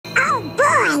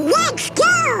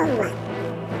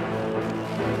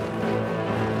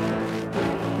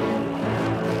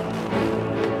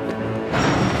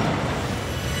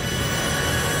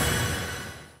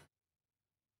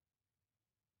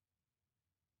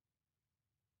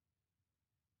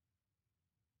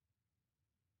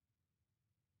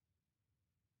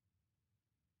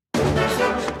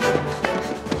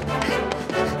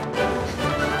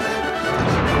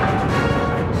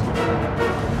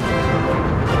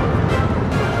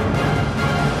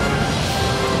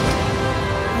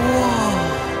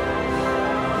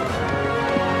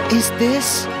Is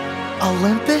this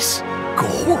Olympus?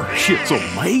 Gosh, it's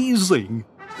amazing.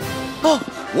 Oh,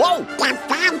 whoa!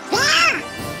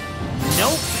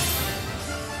 Nope.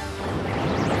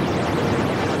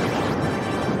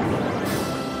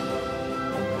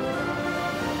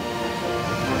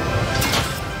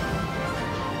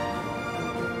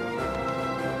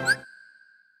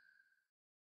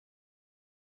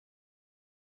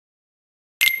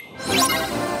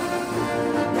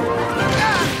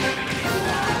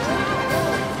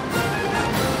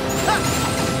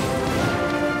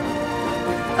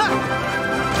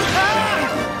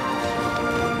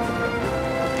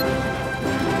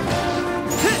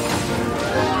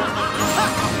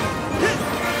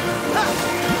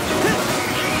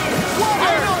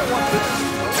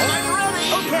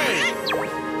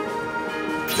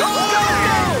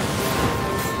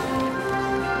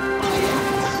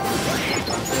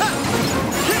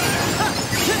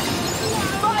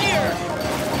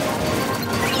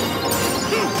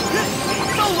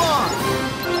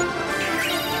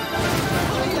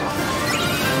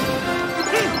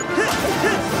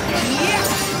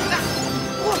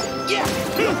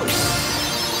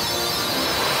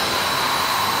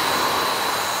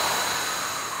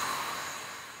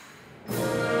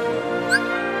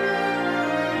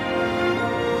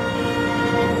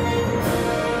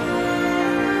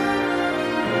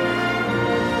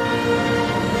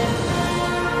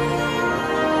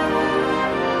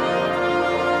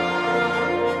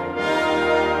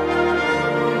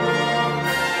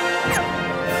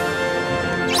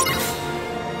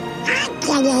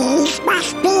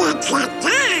 Must be at the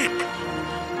top.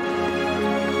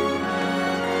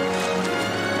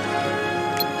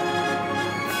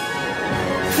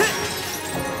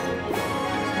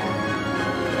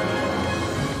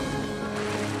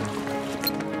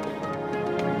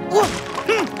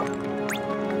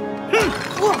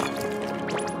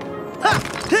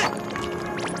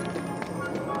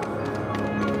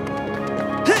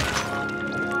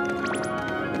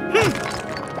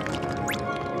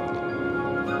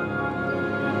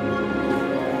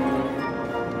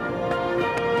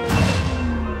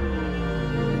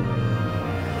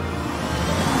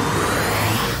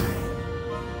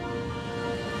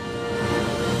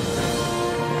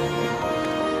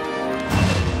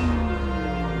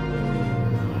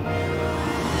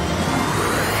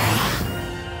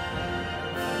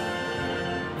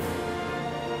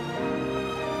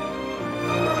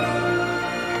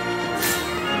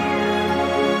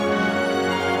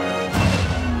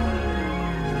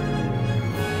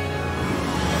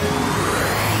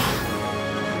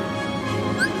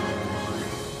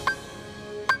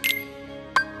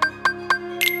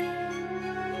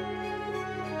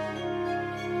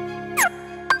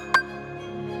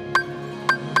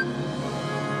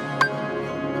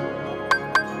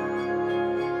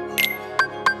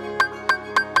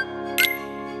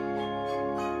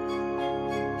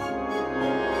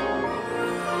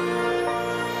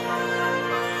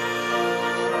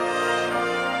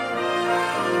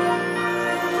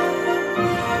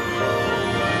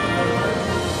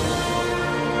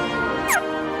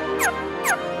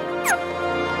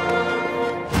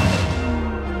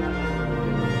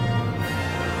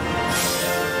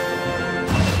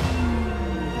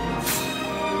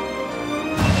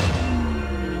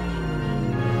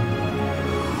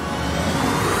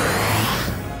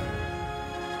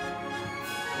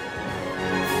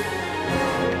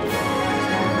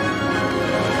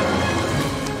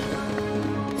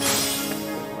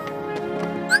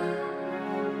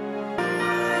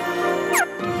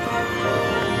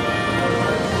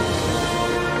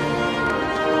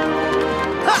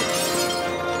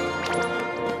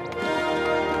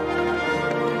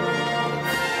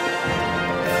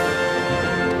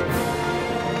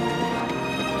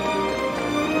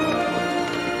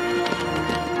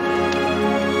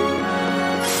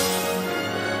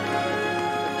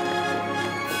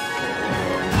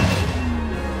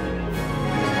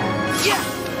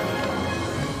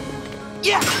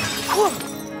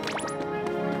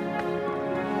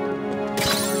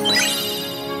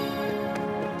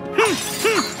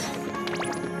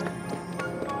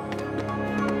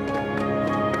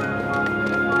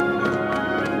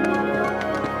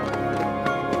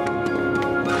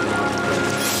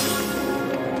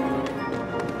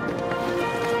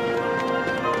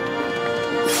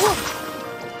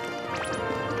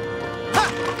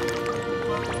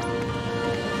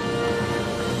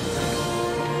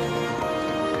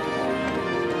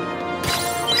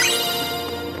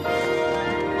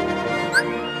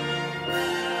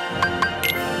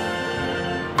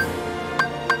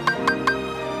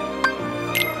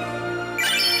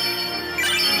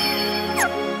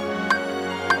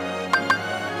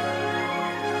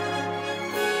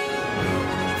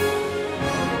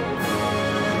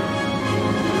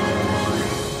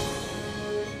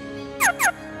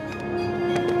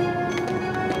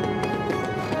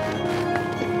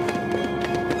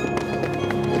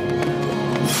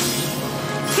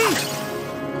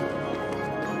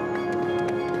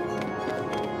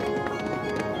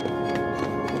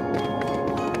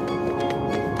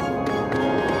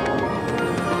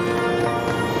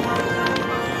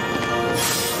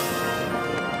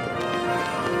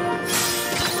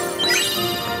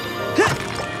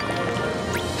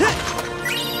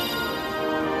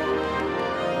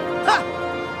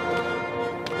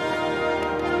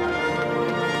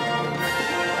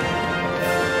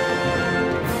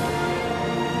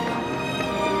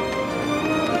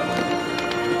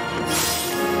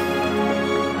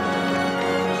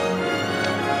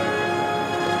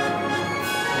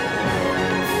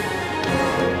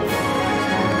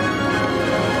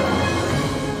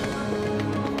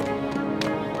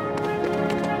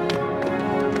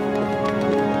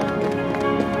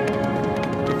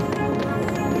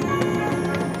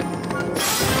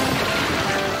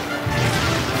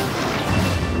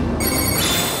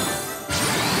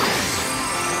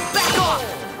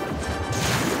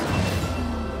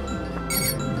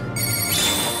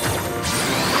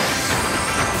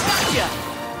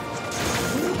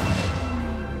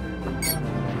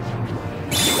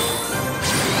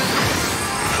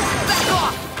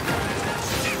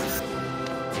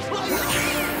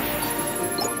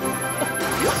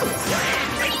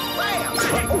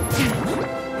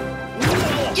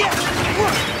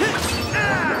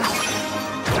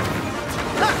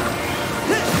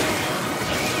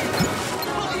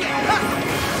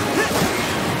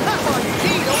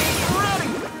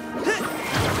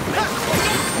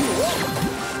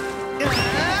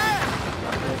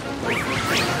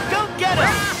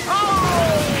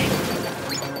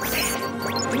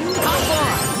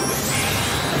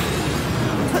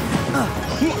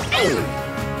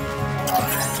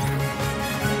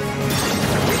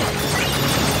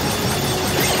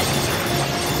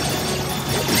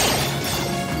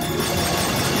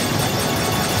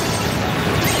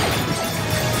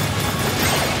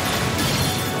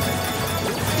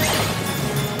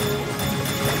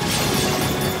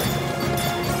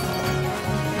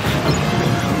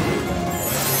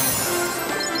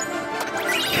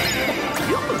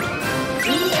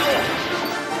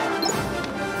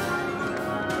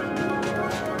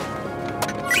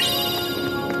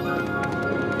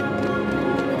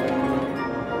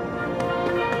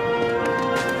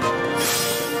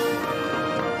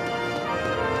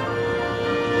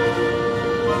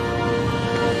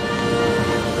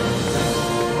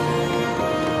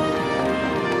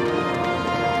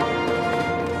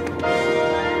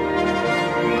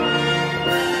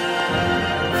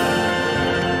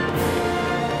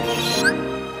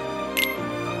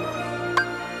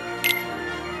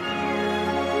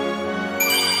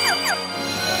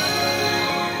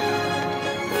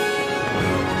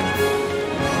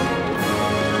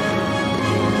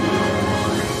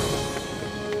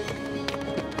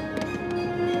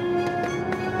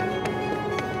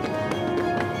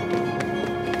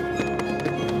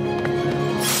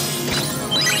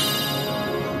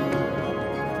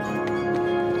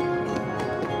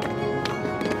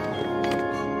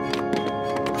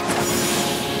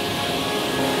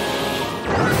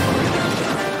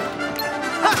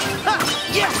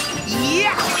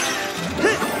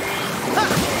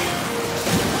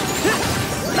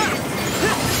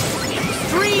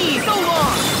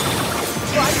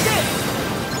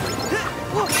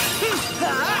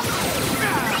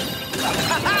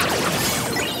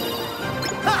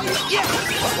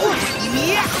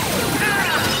 Yeah!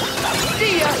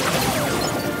 See ya!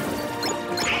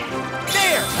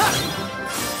 There! Huh.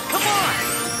 Come on!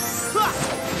 Huh.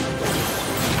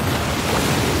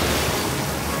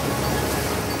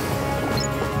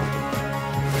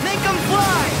 Make 'em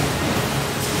fly!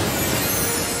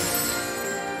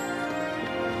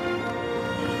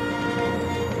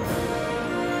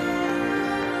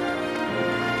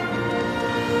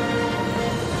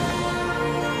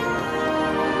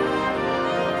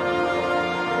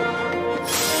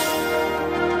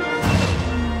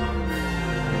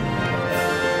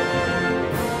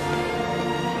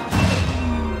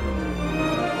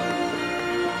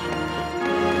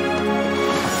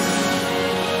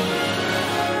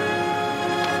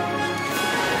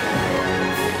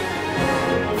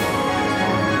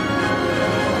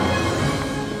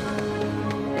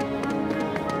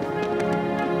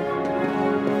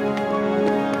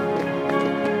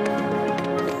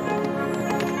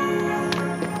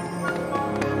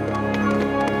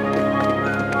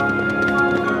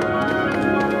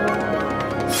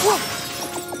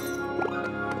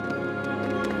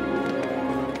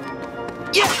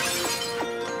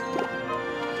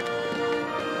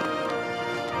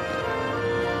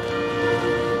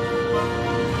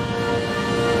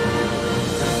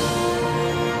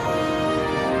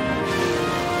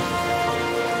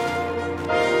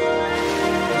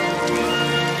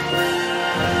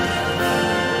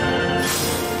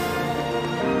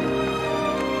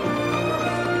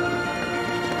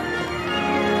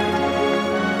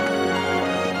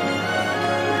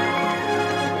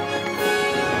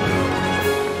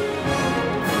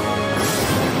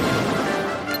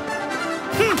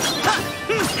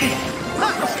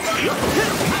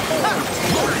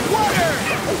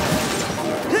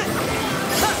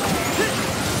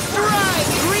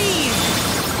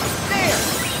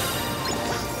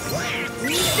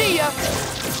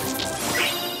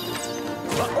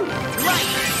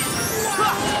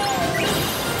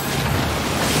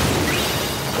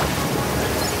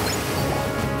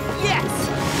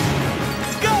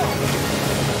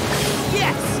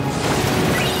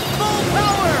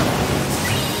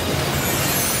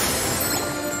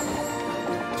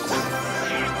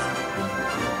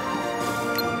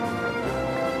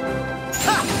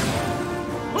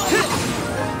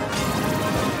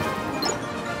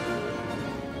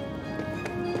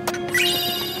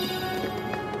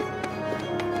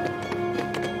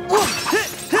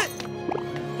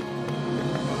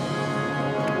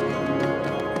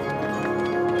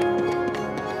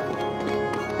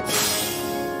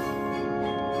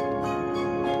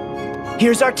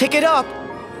 Here's our ticket up.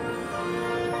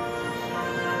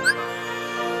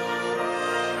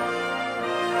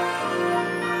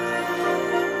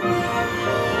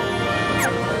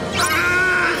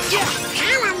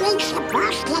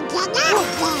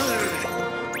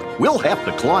 We'll have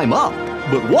to climb up,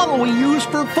 but what'll we use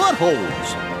for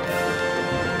footholds?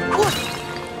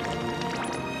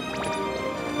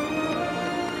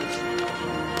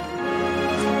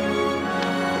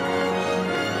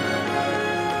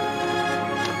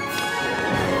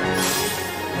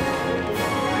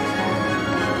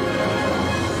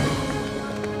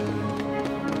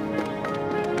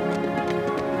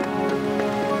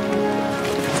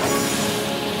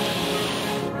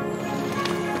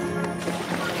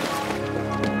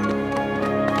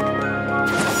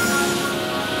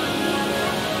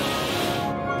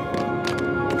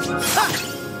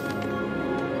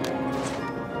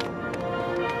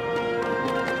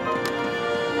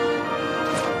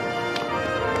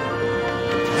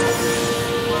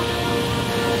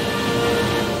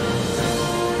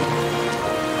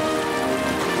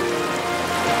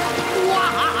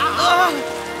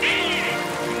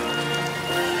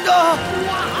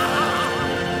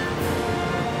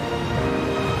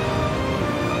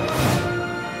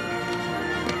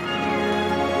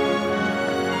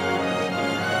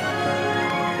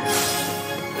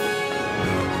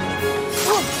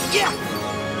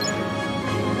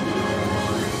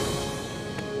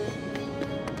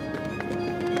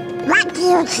 What do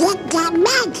you think that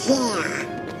meant here?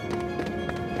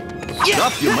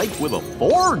 Stuff you make with a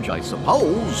forge, I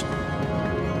suppose.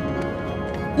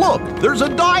 Look, there's a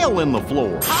dial in the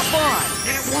floor. Hop on!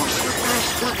 We're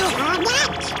supposed to turn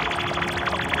it?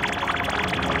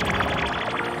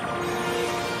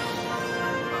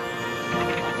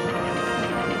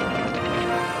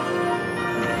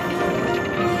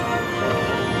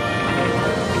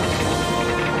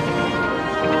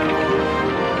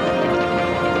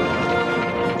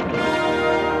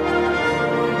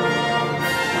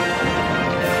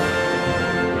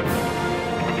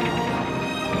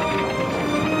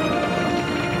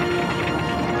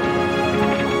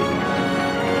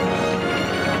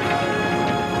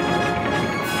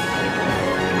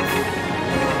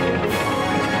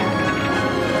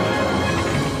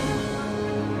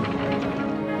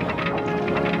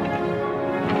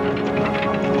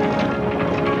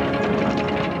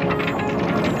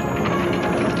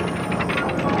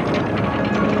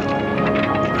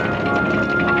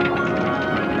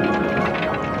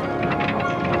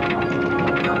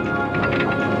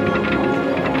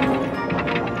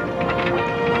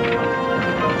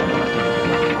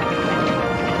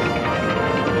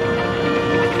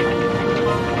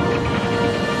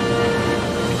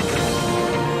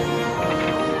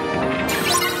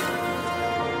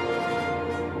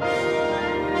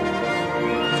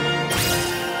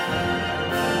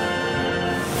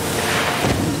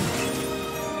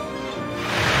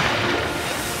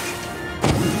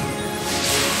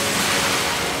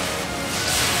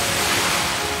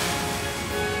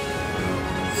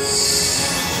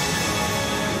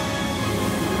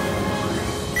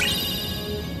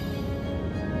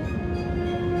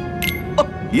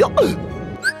 Yup.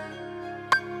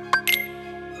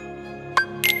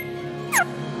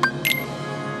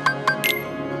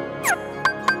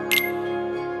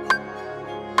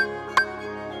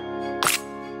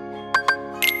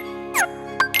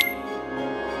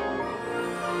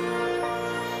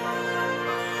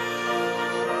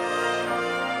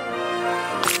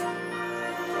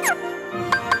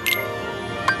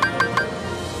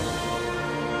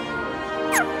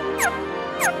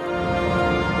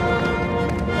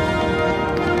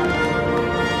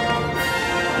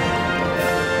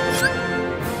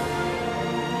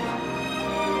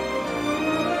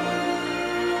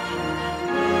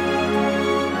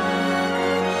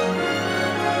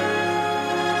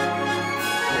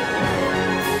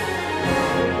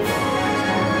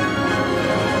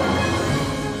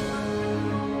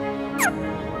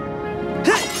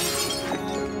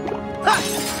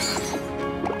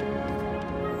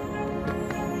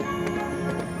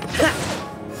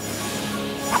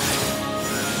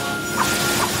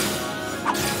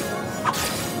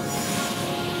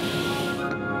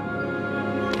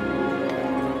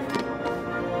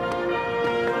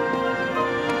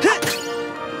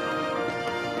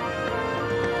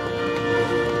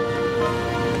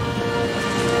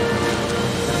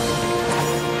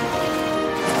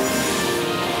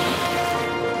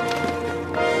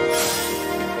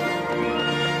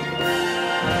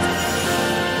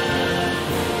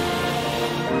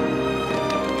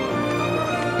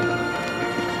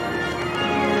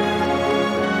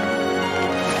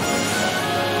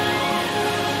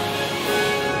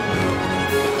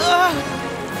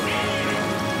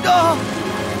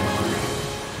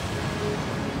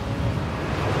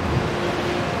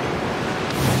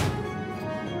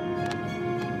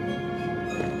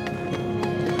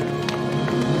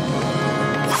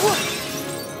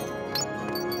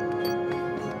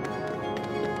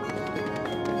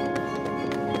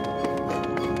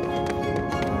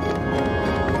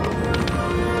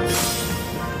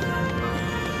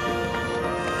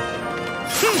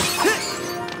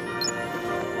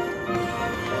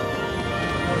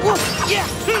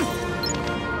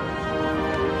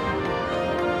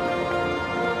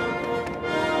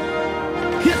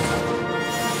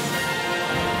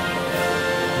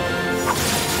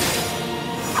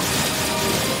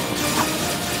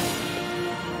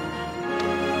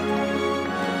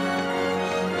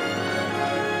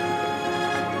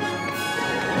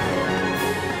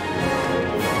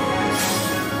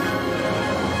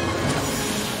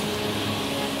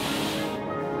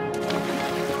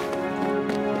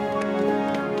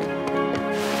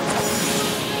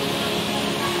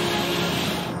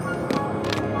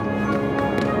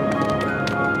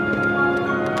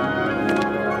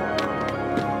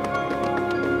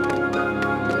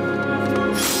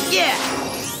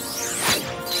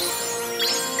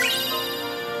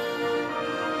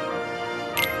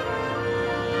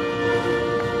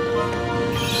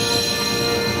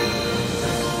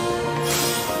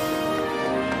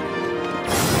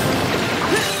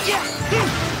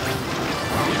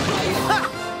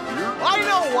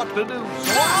 To do.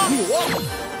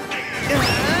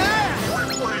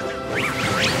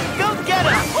 Go get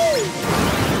him!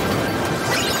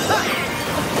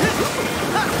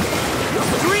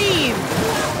 Dream!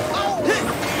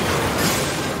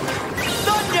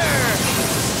 Thunder!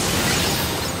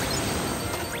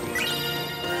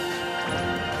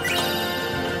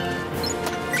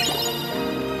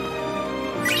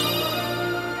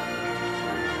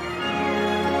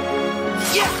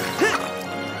 Yeah!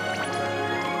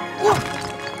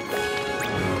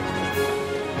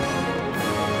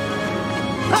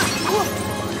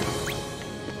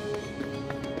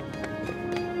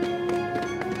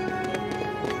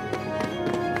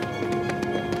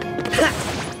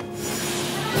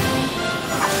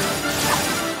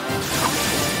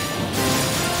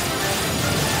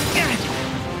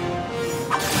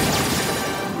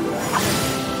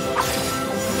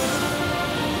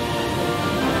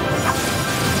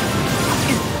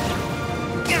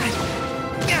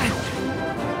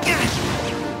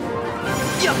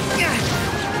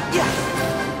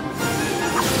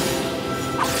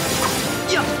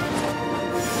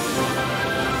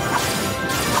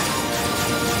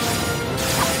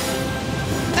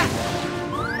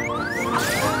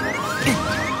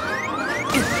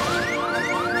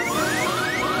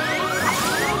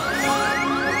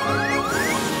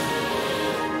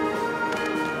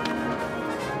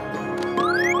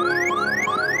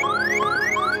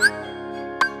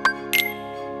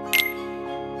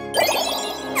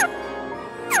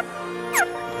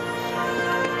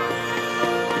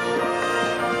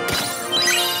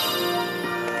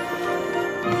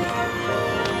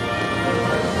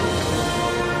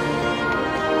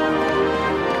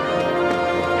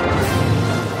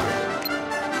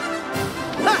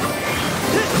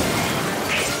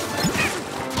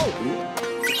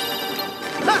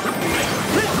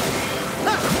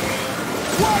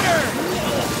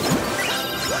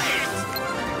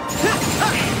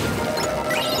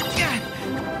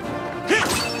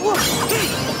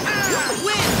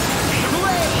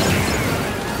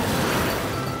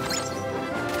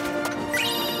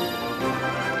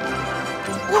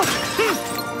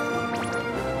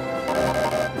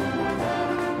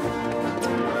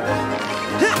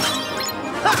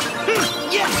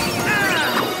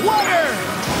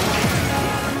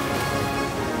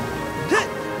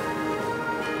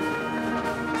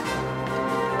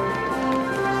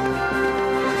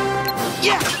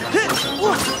 Yeah!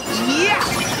 Yeah!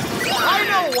 I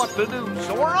know what to do,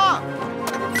 Sora!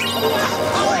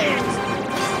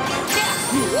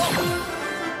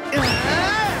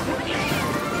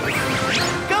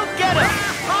 Go get him!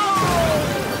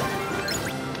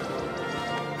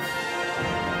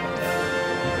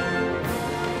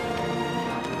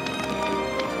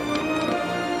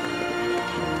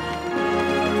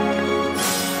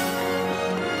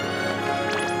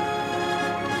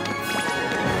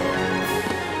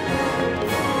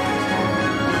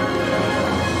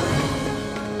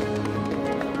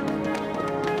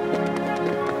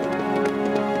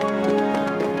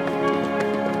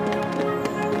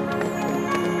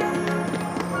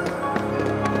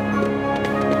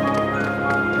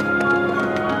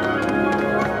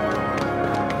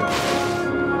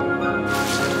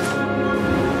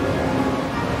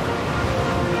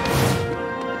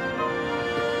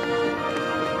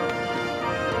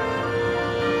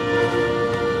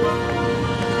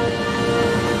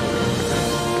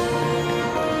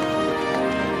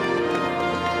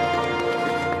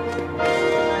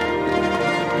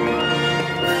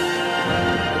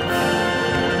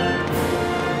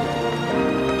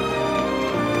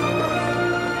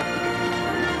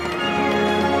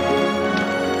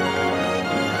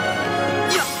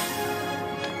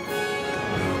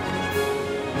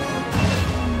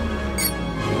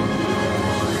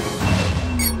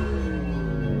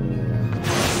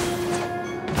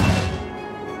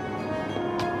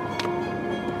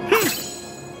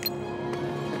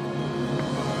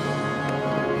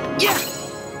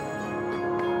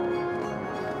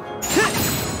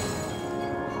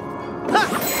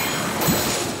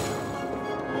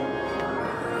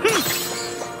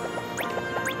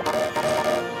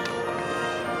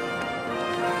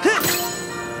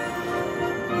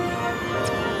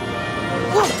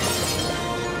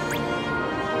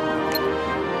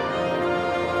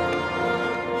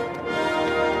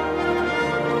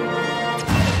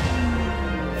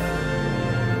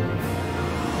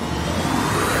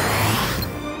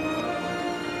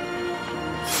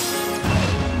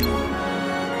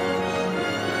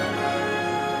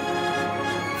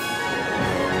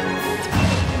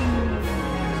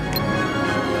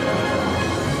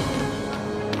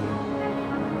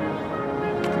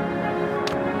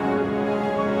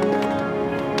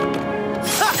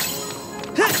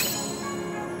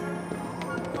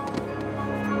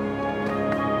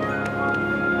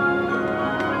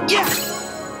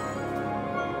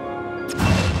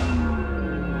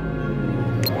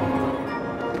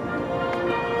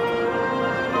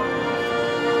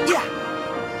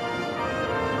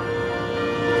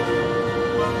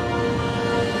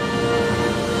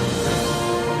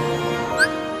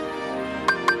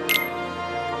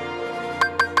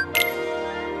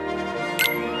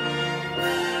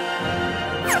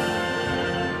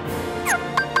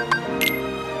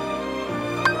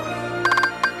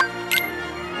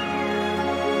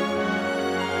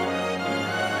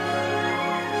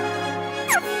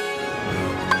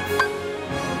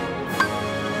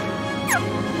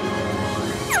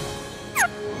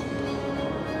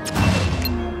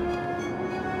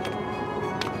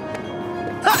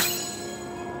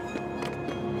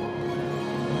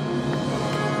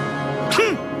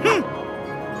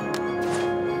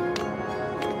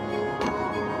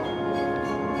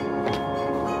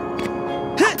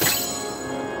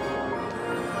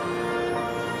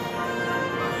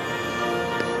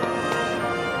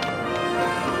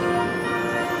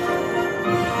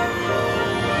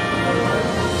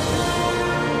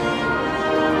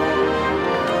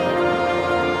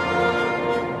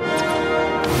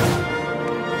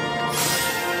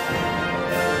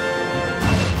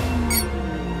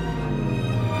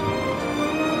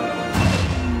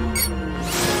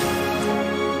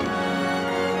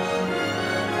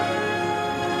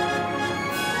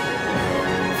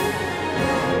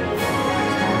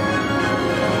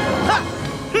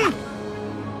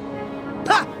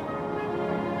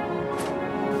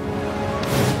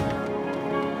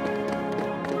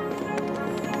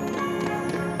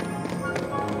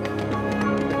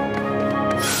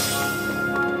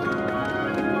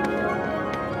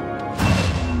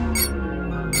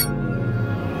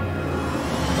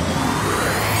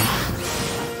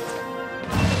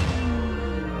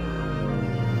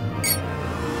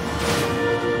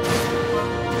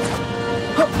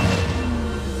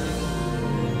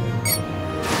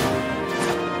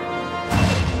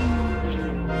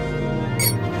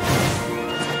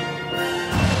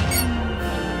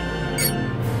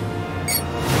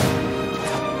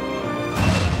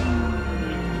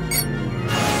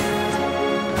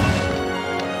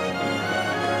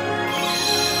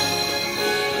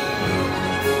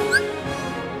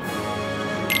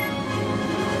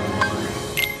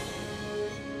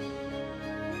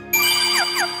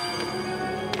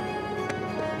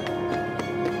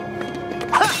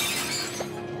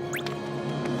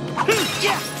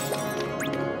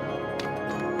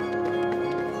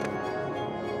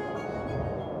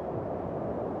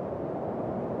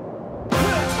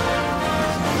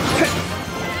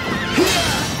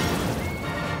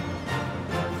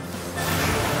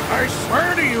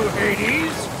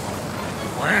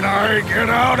 Can I get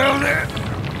out of there?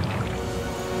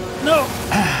 No,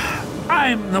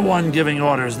 I'm the one giving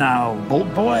orders now,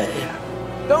 Bolt Boy.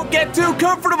 Don't get too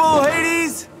comfortable,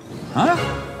 Hades! Huh?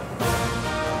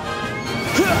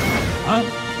 Huh?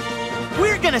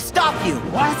 We're gonna stop you!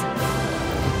 What?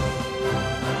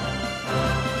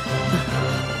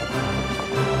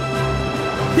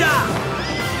 Yeah!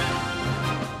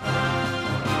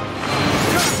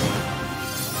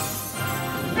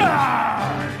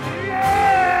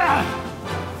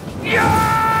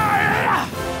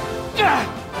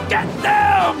 Get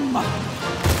them!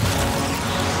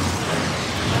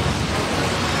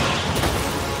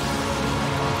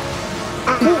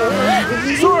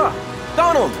 Sora!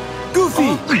 Donald!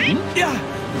 Goofy!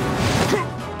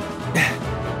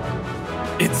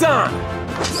 It's on!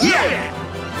 Yeah!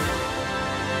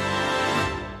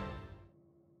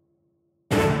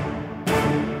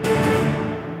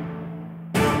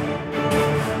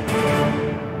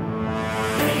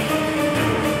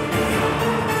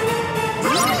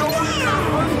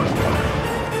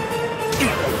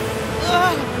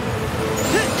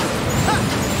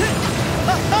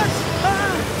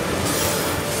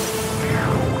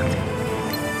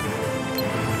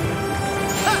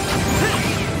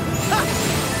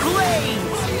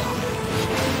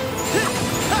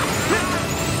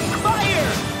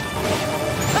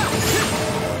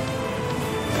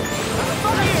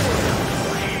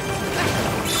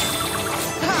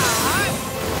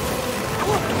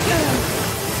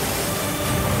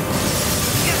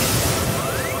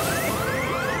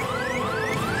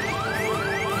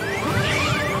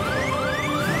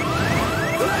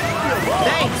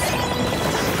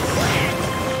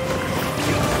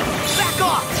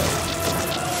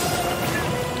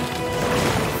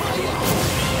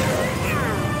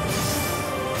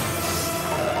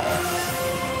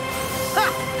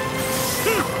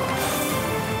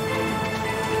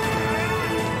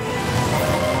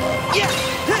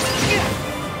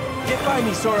 Get by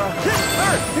me, Sora!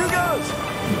 Earth, here goes!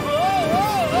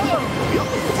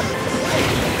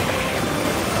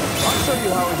 I'll show you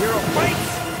how a hero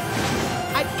fights!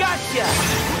 I gotcha!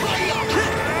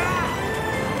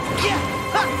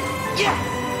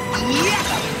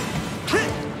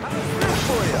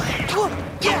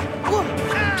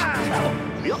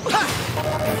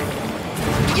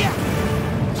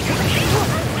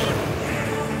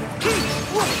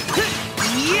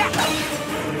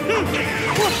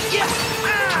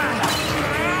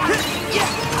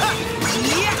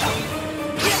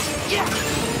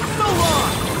 So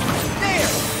long! There!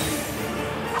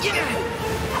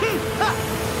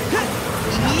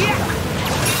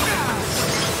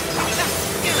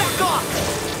 Back off!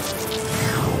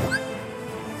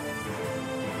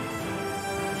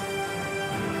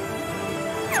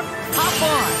 Hop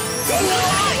on!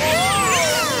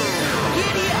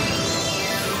 Giddy up!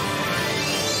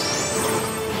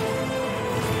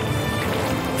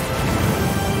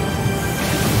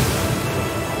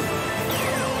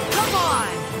 Come on!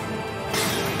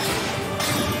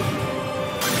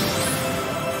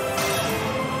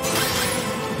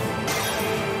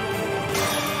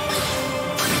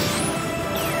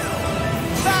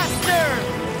 Faster!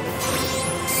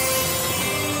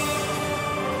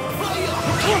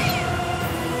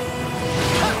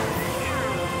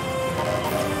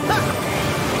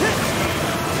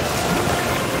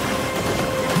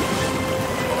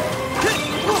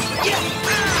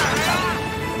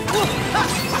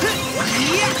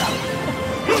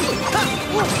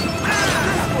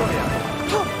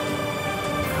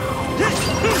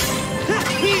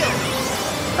 Heal!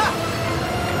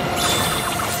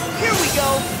 Here we go!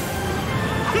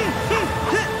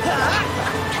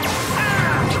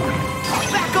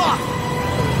 Back off!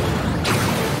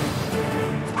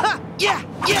 Yeah!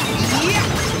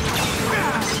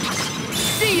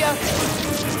 See ya!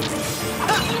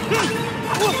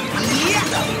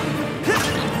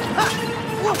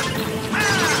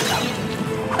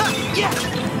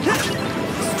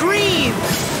 Scream!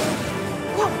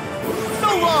 So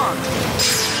long!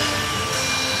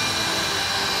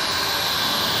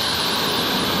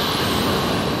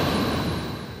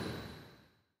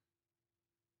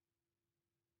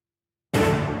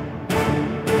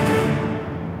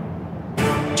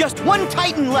 Just one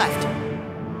Titan left!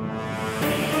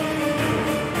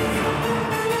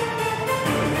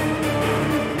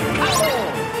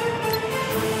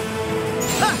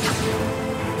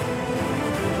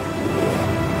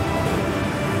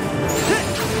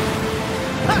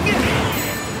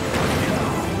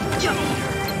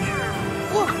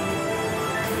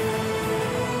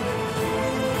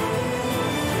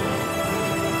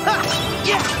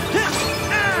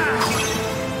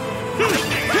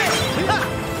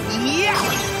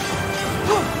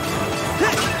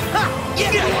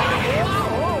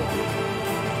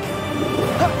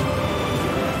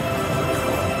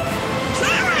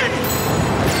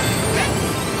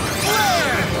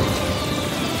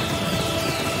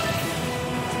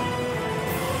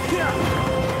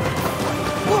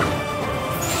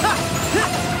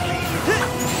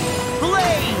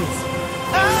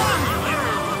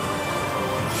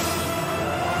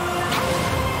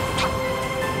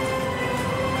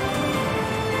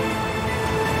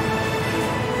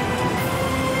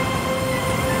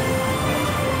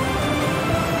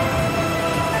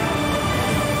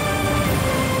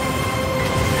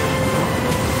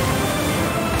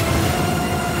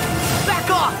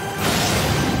 off!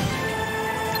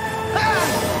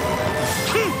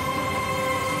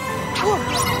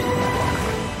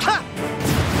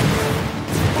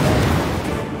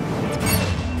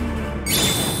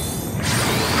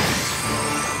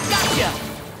 Gotcha!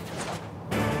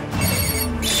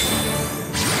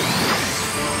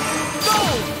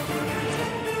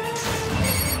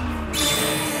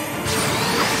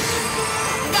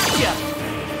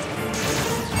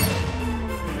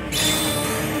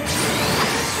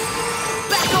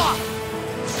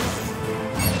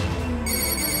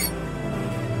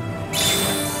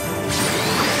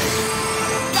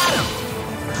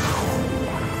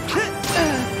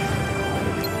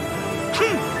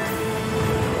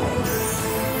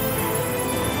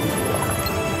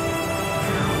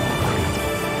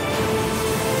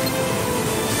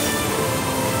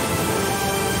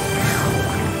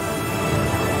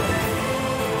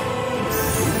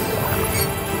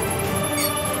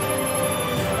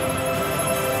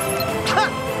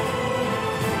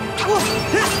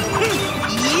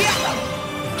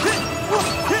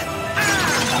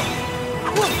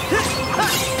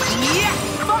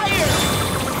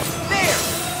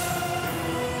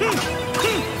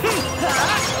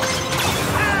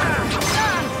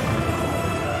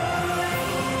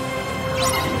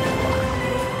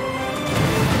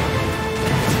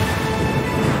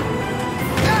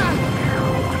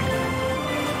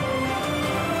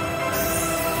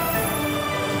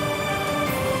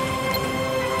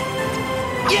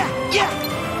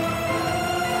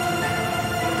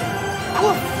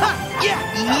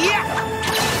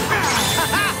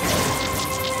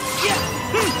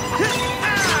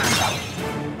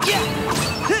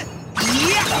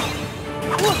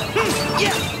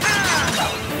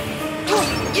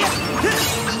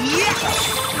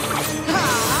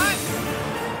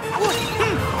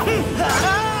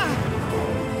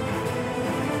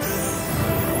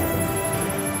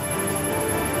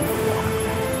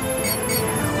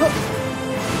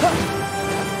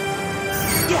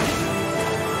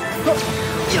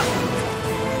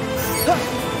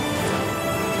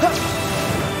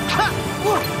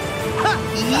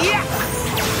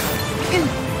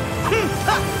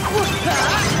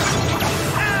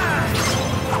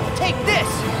 Take this!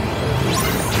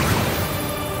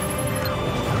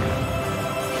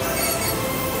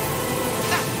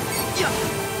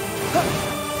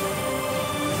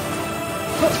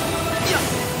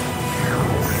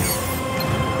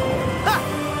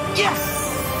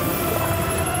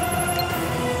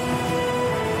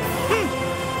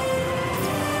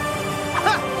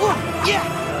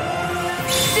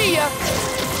 See ya!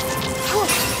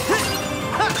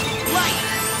 Light!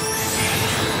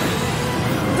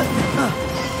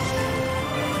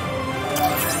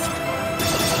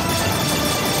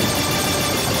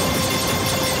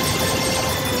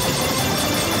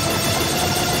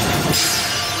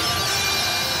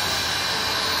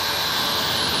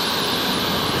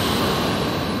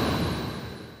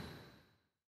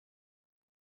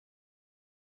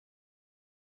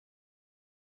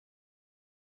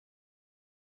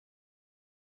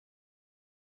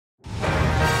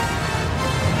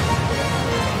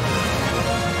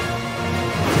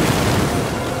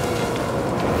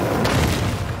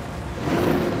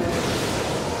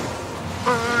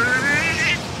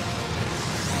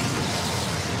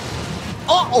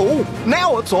 Uh-oh!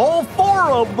 Now it's all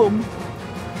 4 of them!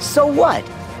 So what?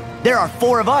 There are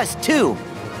 4 of us, too.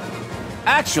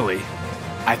 Actually,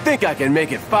 I think I can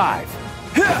make it 5.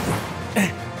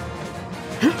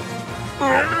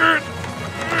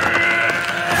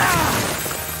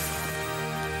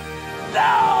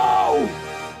 No!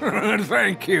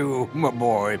 Thank you, my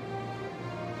boy.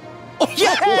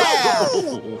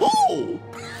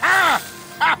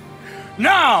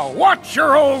 Now, watch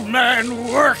your old man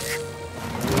work!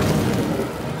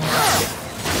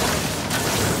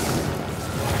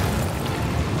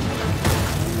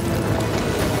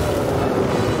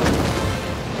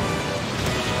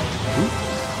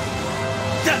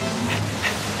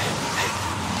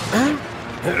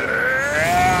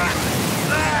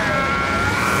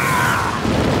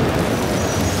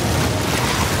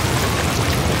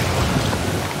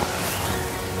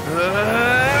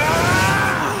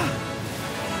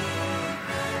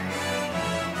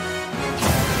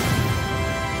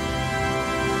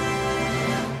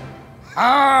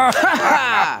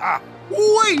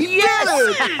 We did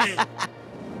it!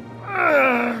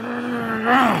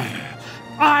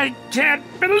 I can't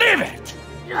believe it!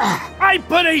 I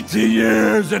put 18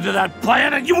 years into that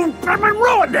plan and you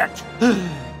ruined it!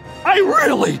 I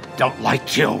really don't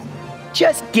like you.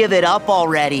 Just give it up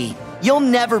already. You'll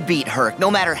never beat Herc, no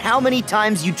matter how many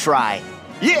times you try.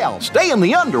 Yeah, stay in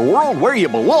the underworld where you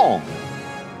belong.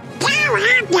 Go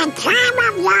have the time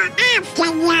of your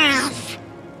afterlife.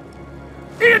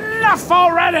 Enough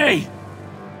already!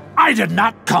 I did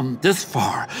not come this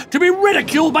far to be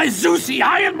ridiculed by Zeusy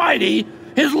High and Mighty,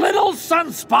 his little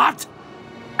sunspot,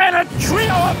 and a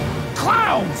trio of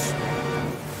clowns!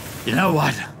 You know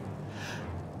what?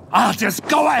 I'll just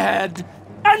go ahead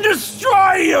and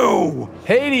destroy you!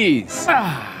 Hades!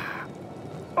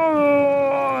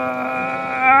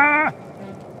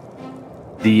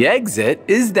 The exit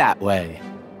is that way.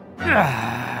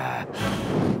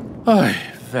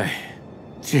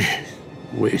 Jeez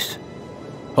whiz.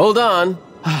 Hold on.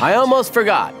 I almost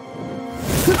forgot.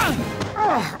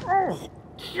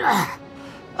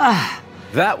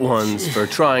 That one's for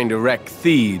trying to wreck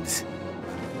Thebes.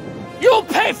 You'll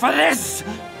pay for this!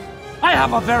 I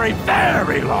have a very,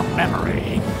 very long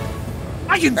memory.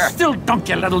 I can still dunk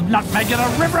your little nutmeg in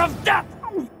a river of death!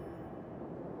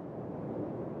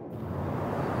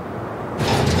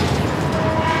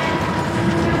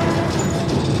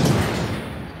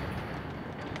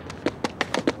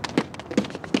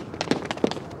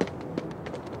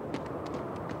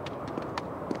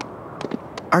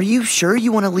 Are you sure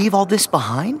you want to leave all this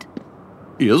behind?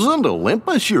 Isn't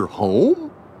Olympus your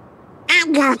home?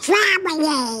 And your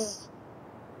family.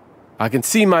 I can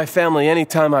see my family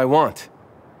anytime I want.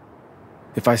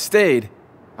 If I stayed,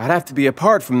 I'd have to be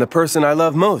apart from the person I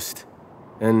love most.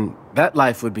 And that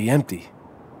life would be empty.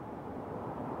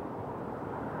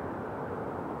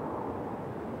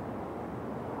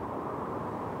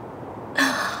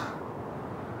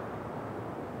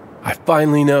 I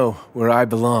finally know where I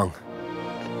belong.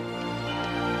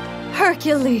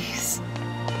 Hercules.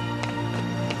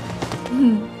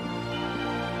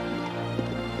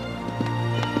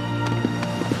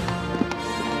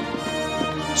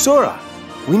 Sora,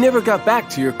 we never got back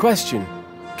to your question.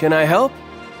 Can I help?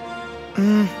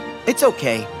 It's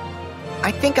okay.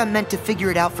 I think I'm meant to figure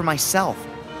it out for myself.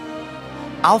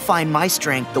 I'll find my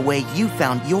strength the way you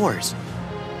found yours.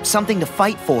 Something to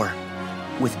fight for,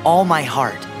 with all my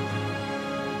heart.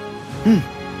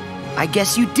 I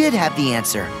guess you did have the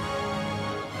answer.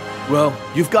 Well,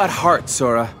 you've got heart,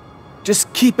 Sora.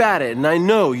 Just keep at it, and I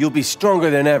know you'll be stronger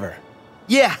than ever.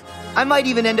 Yeah, I might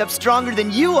even end up stronger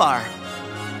than you are.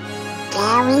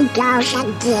 There he goes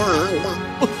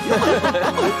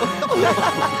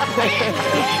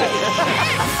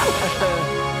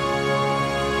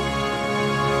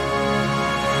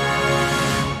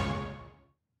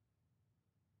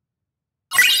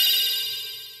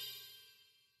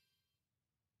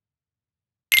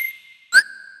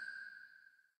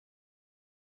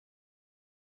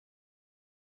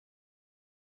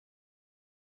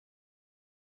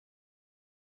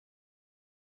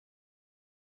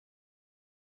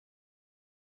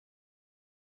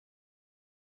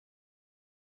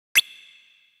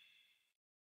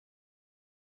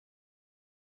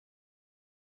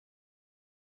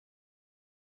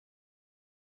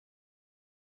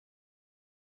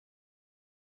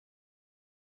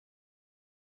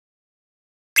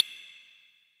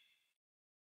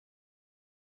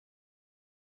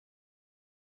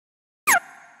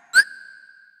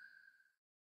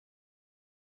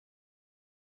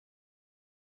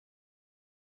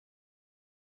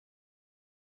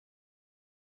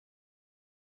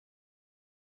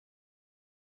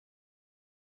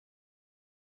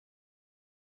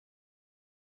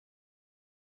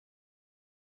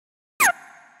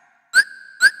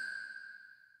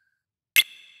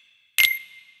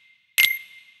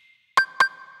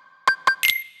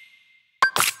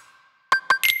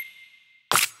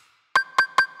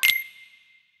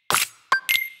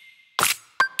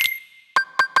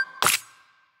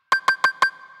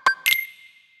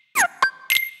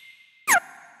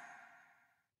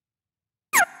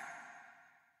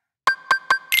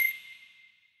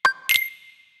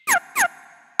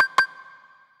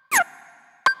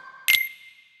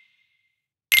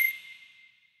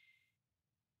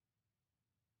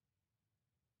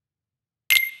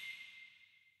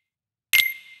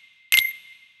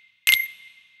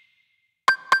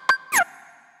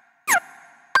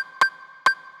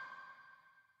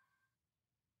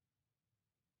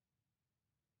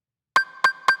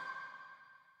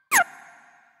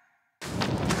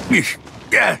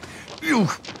again.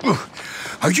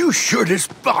 Are you sure this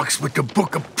box with the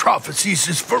Book of Prophecies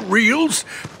is for reals?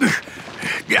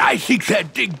 I think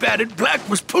that dingbat in black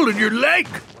was pulling your leg.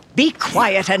 Be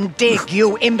quiet and dig,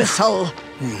 you imbecile!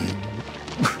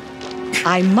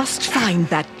 I must find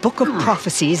that Book of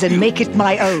Prophecies and make it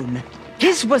my own.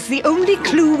 His was the only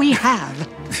clue we have.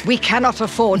 We cannot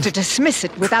afford to dismiss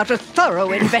it without a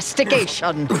thorough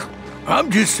investigation. I'm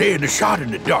just saying a shot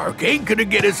in the dark ain't gonna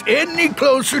get us any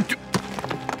closer to...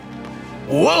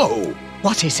 Whoa!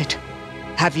 What is it?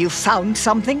 Have you found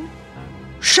something?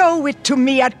 Show it to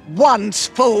me at once,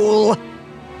 fool!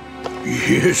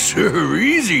 Yes, sir,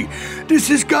 easy. This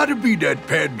has gotta be that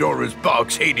Pandora's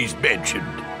box Hades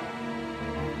mentioned.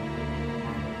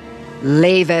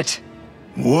 Leave it.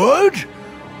 What?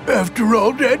 After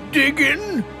all that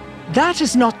digging? That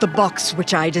is not the box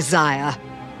which I desire.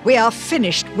 We are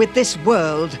finished with this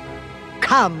world.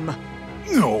 Come.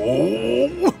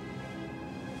 No.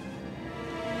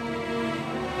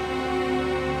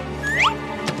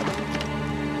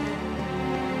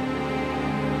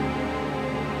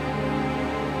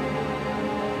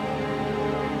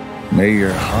 May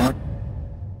your heart...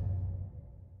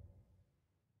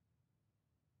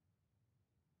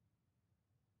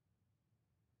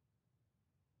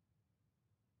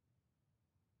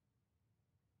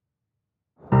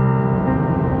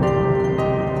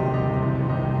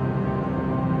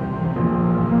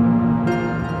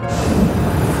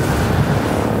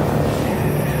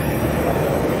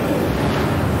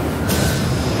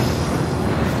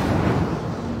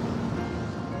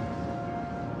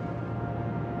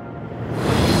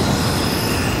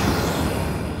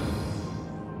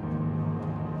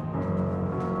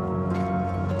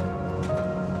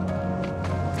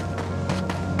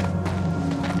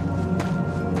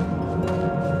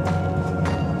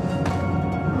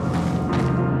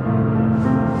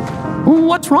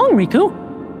 What's wrong,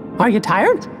 Riku? Are you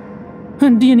tired?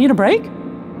 Do you need a break?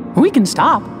 We can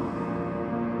stop.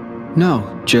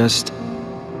 No, just...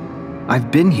 I've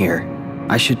been here.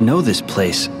 I should know this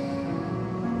place.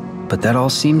 But that all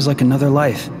seems like another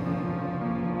life.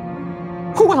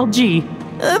 Well, gee,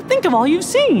 think of all you've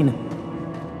seen.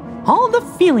 All the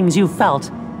feelings you've felt.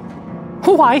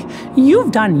 Why,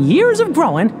 you've done years of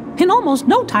growing in almost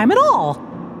no time at all.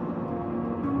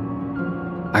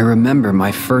 I remember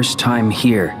my first time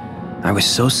here. I was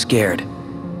so scared.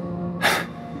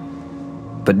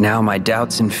 But now my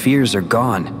doubts and fears are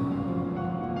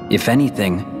gone. If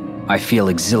anything, I feel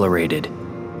exhilarated.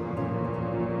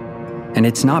 And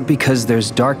it's not because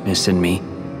there's darkness in me.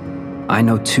 I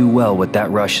know too well what that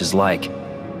rush is like.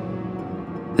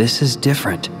 This is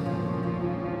different.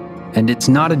 And it's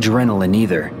not adrenaline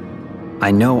either.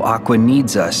 I know Aqua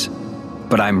needs us,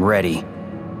 but I'm ready.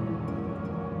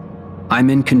 I'm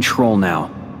in control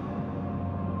now.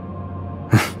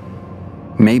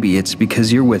 Maybe it's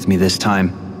because you're with me this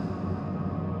time.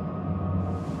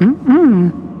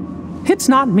 It's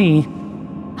not me.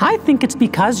 I think it's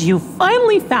because you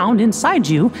finally found inside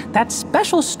you that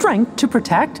special strength to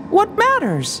protect what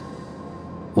matters.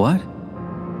 What?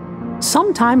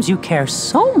 Sometimes you care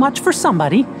so much for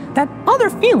somebody that other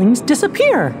feelings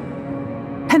disappear.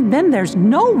 And then there's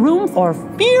no room for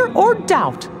fear or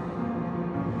doubt.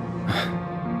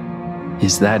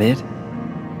 Is that it?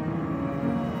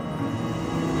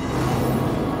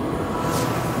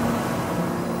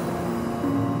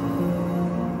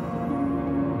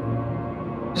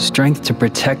 Strength to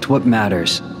protect what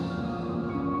matters.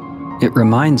 It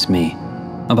reminds me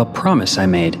of a promise I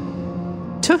made.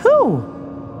 To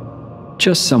who?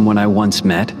 Just someone I once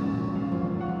met.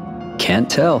 Can't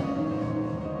tell.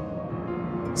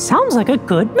 Sounds like a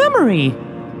good memory.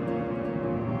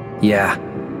 Yeah.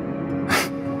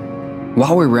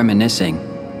 While we're reminiscing,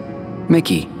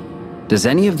 Mickey, does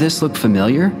any of this look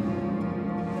familiar?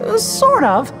 Sort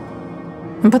of.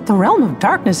 But the realm of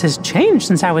darkness has changed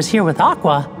since I was here with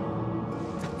Aqua.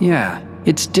 Yeah,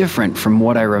 it's different from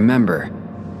what I remember.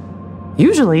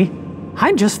 Usually,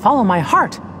 I'd just follow my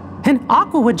heart, and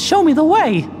Aqua would show me the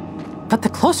way. But the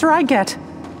closer I get,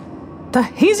 the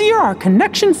hazier our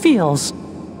connection feels.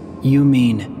 You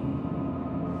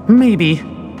mean? Maybe,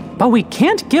 but we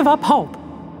can't give up hope.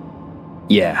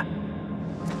 Yeah.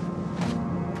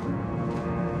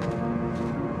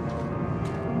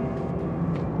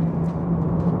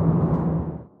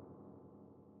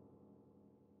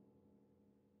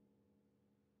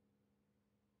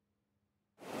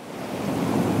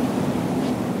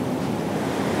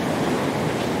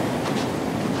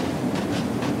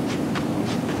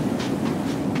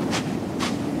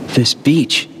 This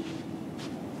beach.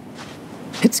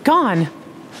 It's gone.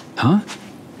 Huh?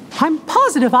 I'm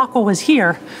positive Aqua was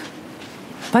here.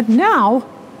 But now,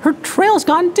 her trail's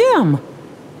gone dim.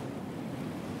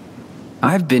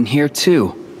 I've been here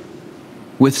too.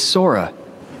 With Sora.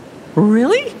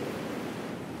 Really?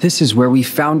 This is where we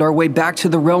found our way back to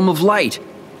the realm of light.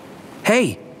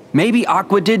 Hey, maybe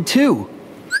Aqua did too.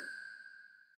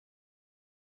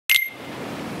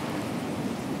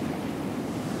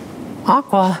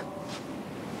 Aqua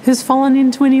has fallen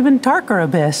into an even darker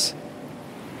abyss.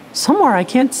 somewhere I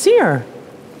can't see her.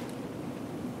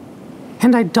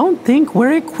 And I don't think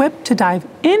we're equipped to dive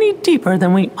any deeper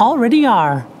than we already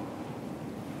are.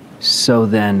 So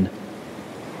then...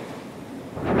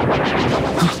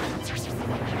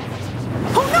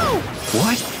 Oh no!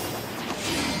 What?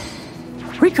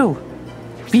 Riku,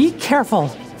 be careful.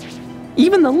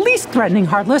 Even the least threatening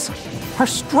Heartless are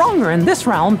stronger in this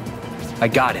realm. I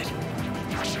got it.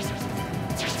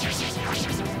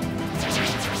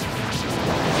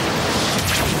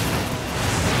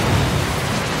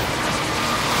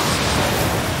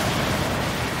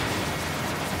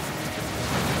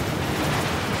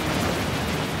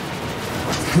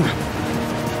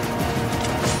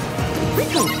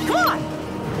 Riku, come on!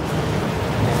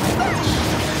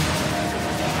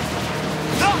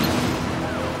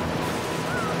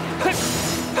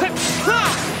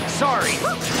 Sorry.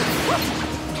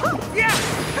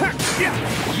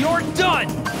 You're done.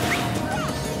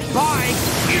 Bye.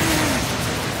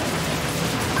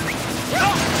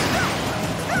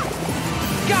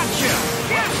 Gotcha.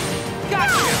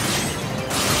 Gotcha.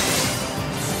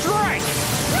 Strike.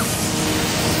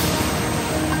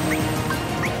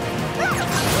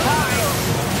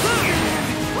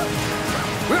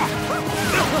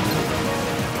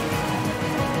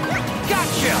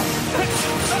 Gotcha!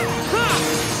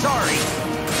 Sorry.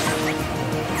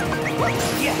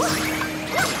 Yes.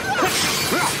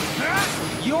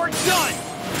 You're done.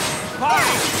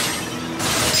 Bye.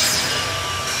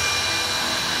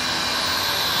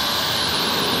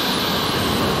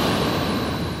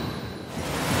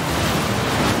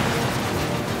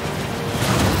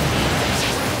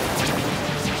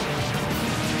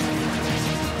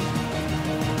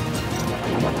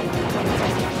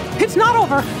 It's not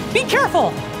over! Be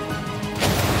careful!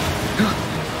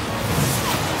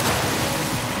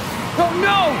 Oh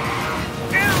no!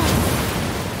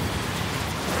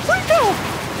 Riku!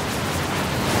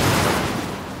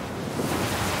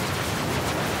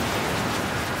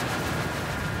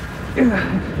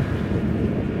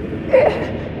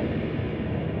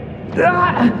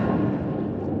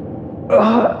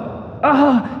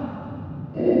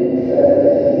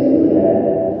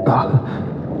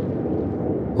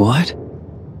 What?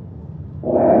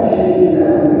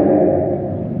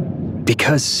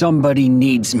 Because somebody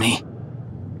needs me.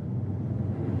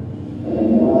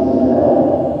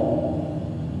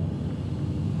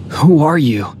 Who are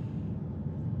you?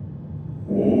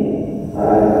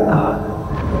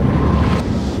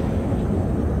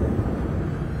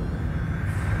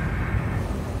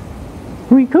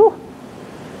 Riku?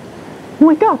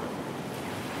 Wake up!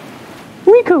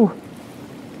 Riku!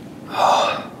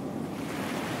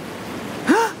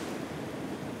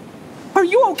 Are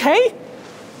you okay?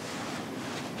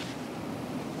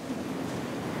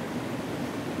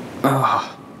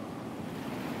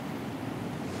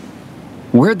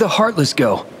 Where'd the Heartless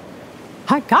go?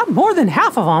 I got more than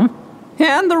half of them,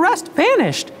 and the rest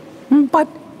vanished. But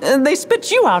they spit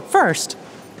you out first.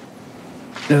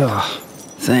 Ugh,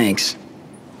 thanks.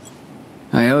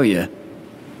 I owe you.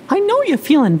 I know you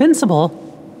feel invincible,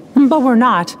 but we're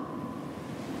not.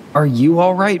 Are you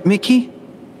all right, Mickey?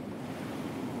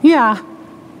 Yeah,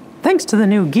 thanks to the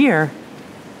new gear.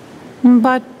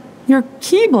 But your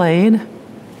Keyblade...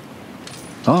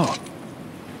 Oh.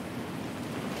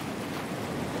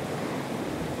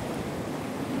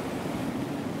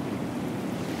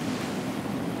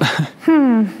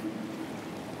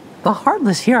 The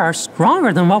Heartless here are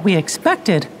stronger than what we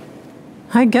expected.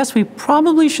 I guess we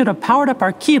probably should have powered up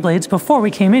our Keyblades before we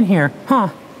came in here, huh?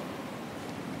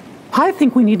 I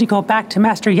think we need to go back to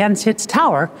Master Yenshit's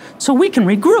tower so we can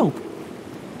regroup.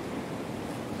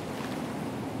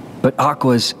 But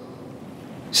Aqua's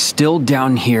still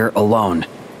down here alone,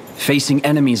 facing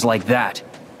enemies like that.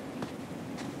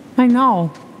 I know.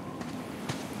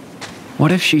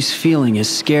 What if she's feeling as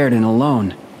scared and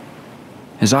alone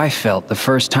as I felt the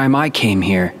first time I came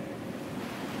here?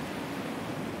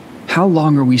 How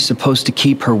long are we supposed to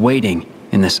keep her waiting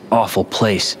in this awful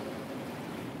place?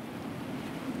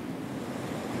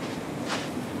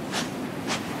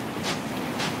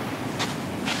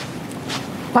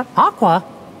 But Aqua,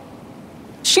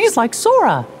 she's like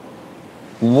Sora.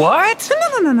 What?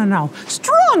 No.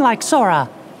 Strong like Sora.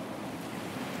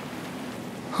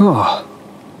 Oh.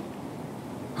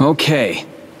 Okay.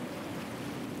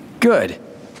 Good.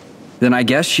 Then I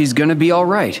guess she's gonna be all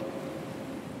right.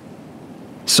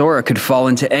 Sora could fall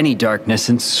into any darkness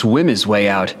and swim his way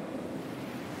out.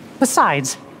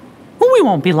 Besides, we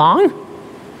won't be long.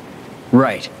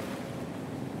 Right.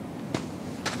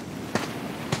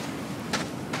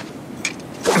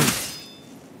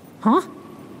 Huh?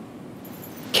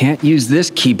 Can't use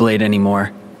this Keyblade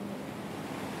anymore.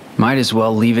 Might as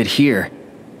well leave it here.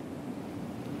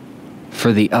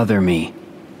 For the other me.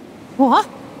 What?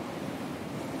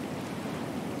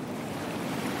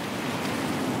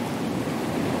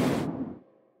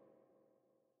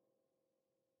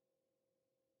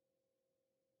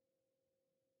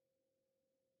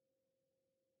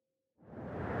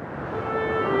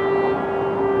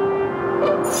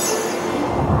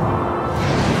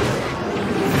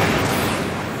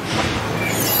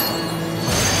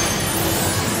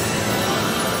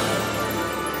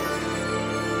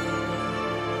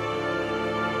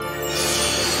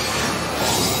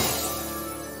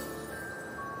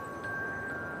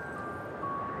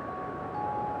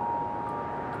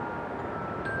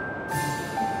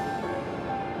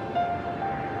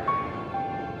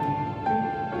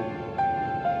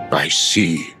 I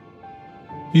see.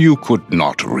 You could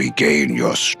not regain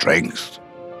your strength.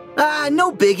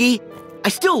 No biggie. I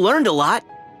still learned a lot.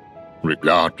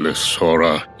 Regardless,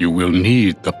 Sora, you will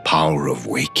need the power of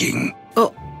waking.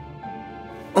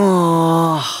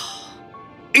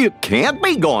 It can't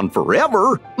be gone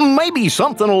forever. Maybe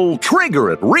something'll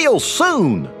trigger it real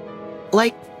soon.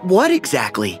 Like what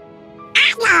exactly?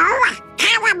 Hello,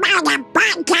 how about a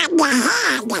bite on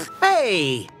the head?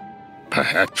 Hey!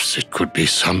 Perhaps it could be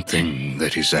something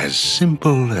that is as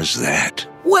simple as that.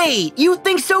 Wait, you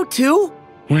think so too?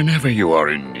 Whenever you are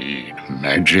in need,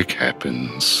 magic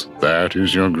happens. That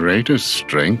is your greatest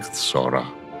strength, Sora.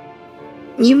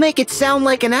 You make it sound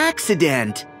like an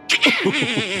accident.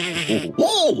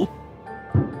 Whoa!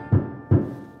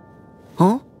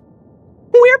 Huh?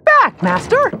 We're back,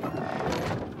 Master!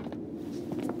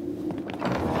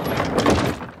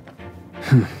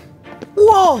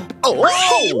 Whoa!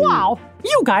 Oh! Wow!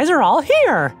 You guys are all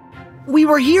here! We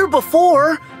were here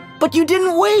before, but you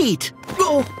didn't wait.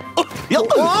 Your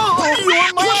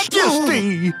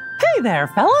Majesty! Hey there,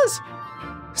 fellas!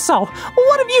 So,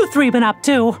 what have you three been up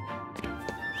to?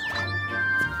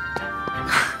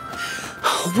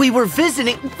 We were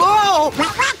visiting. Oh! We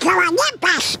went to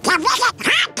Olympus to visit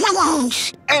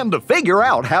Hercules. And to figure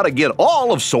out how to get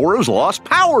all of Sora's lost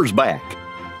powers back.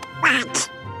 But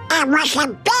it was a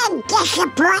big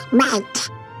disappointment.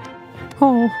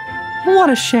 Oh, what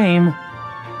a shame.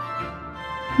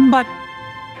 But,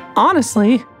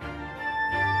 honestly...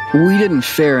 We didn't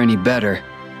fare any better.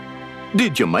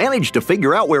 Did you manage to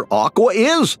figure out where Aqua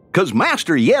is? 'Cause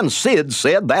Master Yen Sid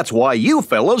said that's why you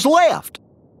fellas left.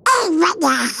 Even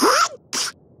a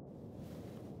hint?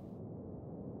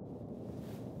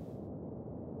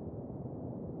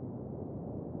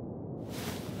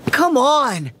 Come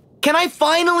on! Can I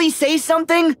finally say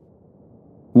something?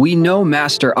 We know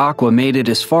Master Aqua made it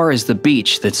as far as the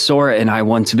beach that Sora and I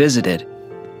once visited.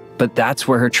 But that's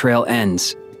where her trail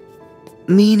ends.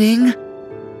 Meaning?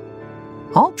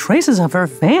 All traces of her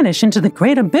vanish into the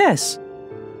great abyss,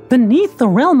 beneath the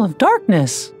realm of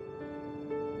darkness.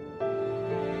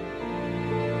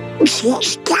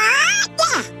 She's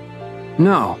gone?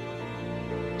 No.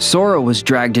 Sora was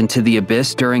dragged into the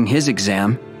abyss during his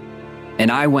exam,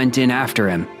 and I went in after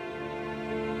him.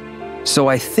 So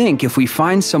I think if we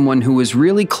find someone who is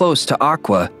really close to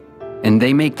Aqua, and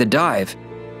they make the dive,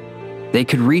 they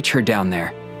could reach her down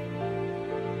there.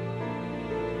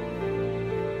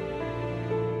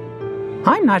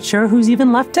 I'm not sure who's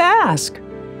even left to ask.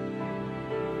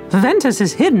 Ventus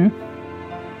is hidden,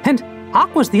 and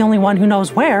Aqua's the only one who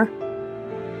knows where.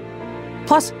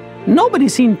 Plus,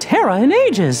 nobody's seen Terra in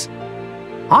ages.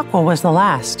 Aqua was the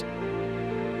last.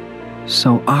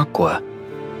 So Aqua,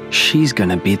 she's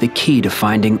gonna be the key to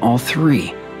finding all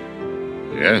three.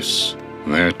 Yes,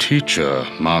 their teacher,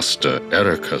 Master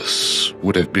Ericus,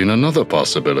 would have been another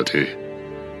possibility.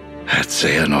 Had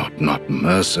Xehanort not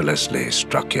mercilessly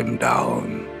struck him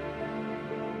down.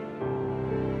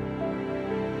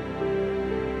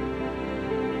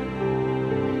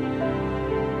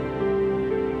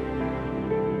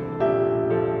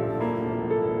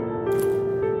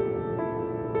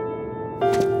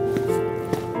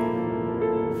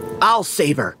 I'll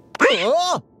save her.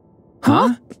 Huh?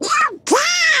 You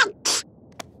can't!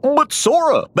 But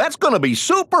Sora, that's gonna be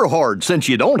super hard since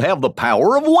you don't have the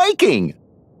power of waking.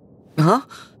 Huh?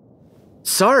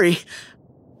 Sorry.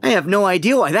 I have no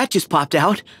idea why that just popped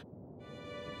out.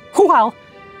 Well,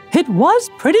 it was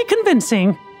pretty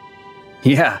convincing.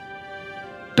 Yeah.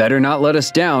 Better not let us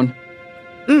down.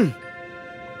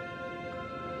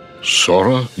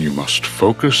 Sora, you must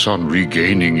focus on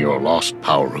regaining your lost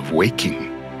power of waking.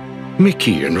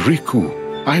 Mickey and Riku,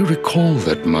 I recall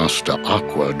that Master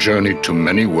Aqua journeyed to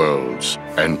many worlds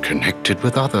and connected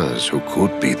with others who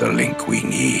could be the link we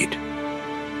need.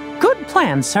 Good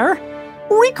plan, sir.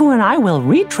 Riku and I will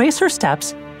retrace her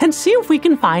steps and see if we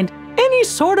can find any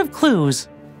sort of clues.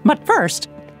 But first...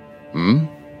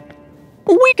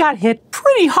 We got hit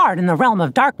pretty hard in the Realm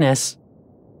of Darkness.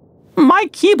 My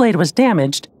Keyblade was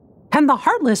damaged, and the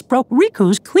Heartless broke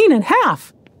Riku's clean in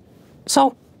half.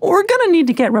 So, we're gonna need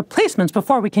to get replacements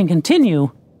before we can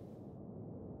continue.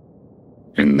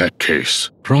 In that case,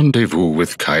 rendezvous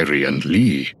with Kairi and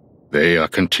Lee. They are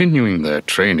continuing their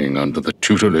training under the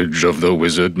tutelage of the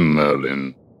wizard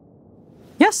Merlin.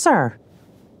 Yes, sir.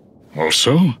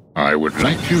 Also, I would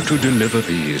like you to deliver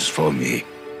these for me.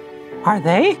 Are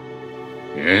they?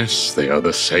 Yes, they are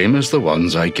the same as the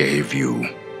ones I gave you.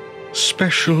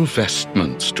 Special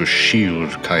vestments to shield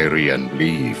Kairi and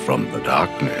Lee from the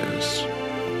darkness.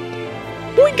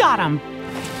 We got them!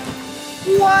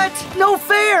 What? No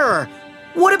fair!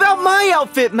 What about my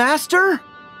outfit, Master?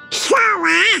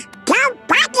 Sora, don't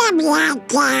bother me like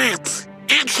that.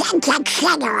 I can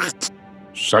consider it.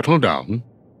 Settle down.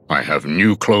 I have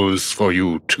new clothes for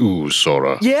you too,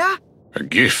 Sora. Yeah? A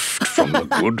gift from the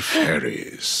good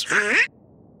fairies.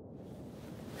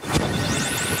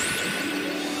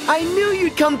 I knew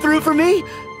you'd come through for me.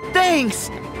 Thanks.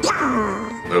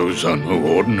 Those are no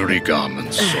ordinary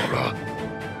garments, Sora.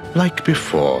 Like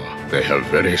before, they have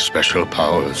very special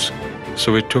powers,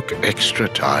 so it took extra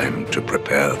time to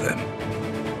prepare them.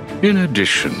 In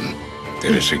addition,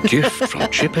 there is a gift from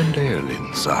Chip and Dale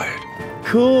inside.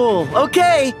 Cool.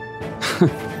 Okay.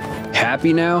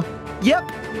 Happy now? Yep.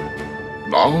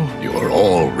 Now you are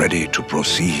all ready to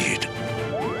proceed.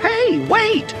 Hey,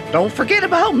 wait! Don't forget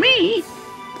about me!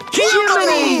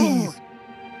 Jiminy!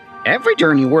 Every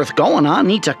journey worth going on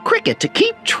needs a cricket to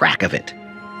keep track of it.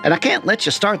 And I can't let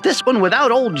you start this one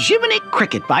without old Jiminy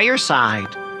Cricket by your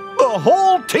side. The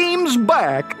whole team's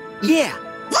back. Yeah.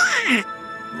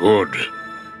 Good.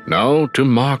 Now to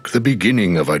mark the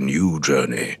beginning of a new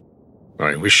journey.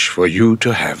 I wish for you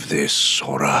to have this,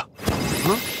 Sora.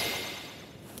 Huh?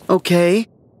 Okay.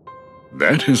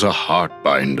 That is a heart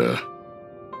binder.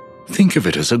 Think of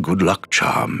it as a good luck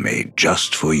charm made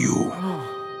just for you.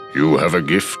 You have a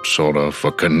gift, Sora,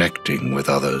 for connecting with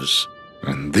others.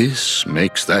 And this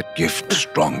makes that gift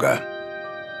stronger.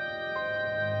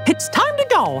 It's time to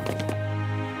go!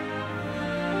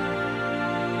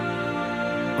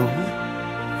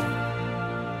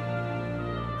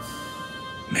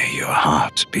 May your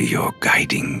heart be your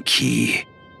guiding key.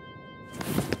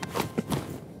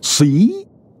 See?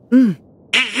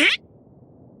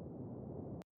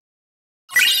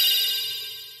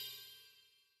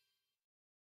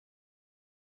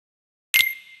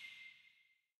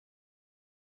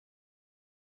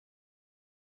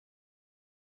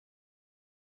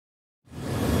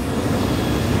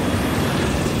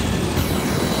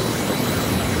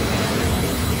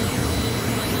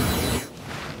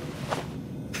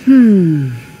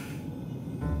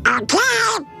 Okay,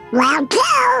 round two.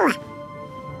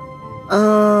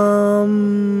 Oh,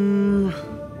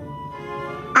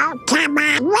 come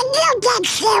on, will you get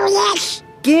serious?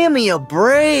 Give me a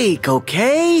break,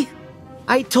 okay?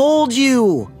 I told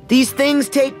you, these things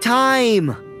take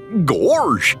time.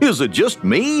 Gorge, is it just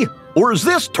me? Or is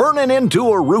this turning into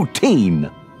a routine?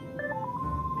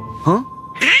 Huh?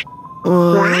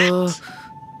 What?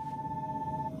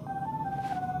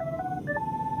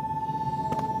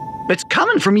 It's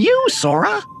coming from you,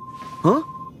 Sora. Huh?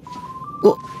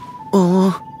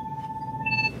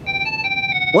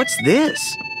 What's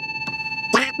this?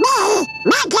 That me,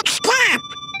 magic stop.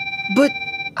 But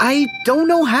I don't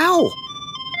know how.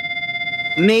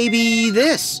 Maybe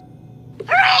this.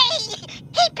 Hooray!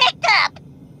 He picked up.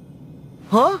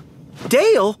 Huh?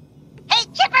 Dale? Hey,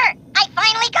 Chipper, I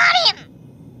finally got him.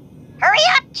 Hurry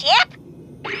up, Chip.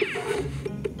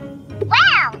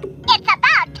 Well, it's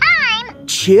about time.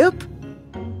 Chip?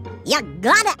 You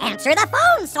gotta answer the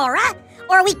phone, Sora,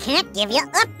 or we can't give you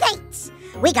updates.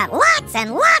 We got lots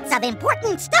and lots of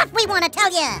important stuff we want to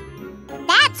tell you.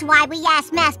 That's why we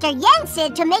asked Master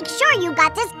Yensid to make sure you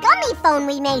got this gummy phone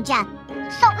we made you,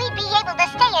 so we'd be able to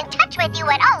stay in touch with you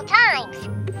at all times.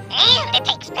 And it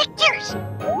takes pictures.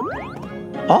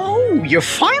 Oh, you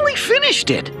finally finished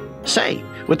it. Say,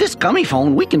 with this gummy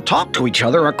phone, we can talk to each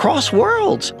other across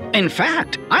worlds. In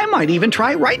fact, I might even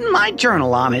try writing my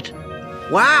journal on it.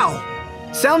 Wow.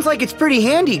 Sounds like it's pretty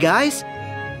handy, guys.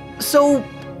 So,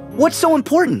 what's so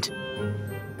important?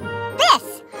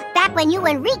 This! Back when you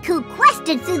and Riku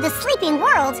quested through the sleeping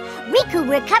worlds, Riku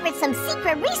recovered some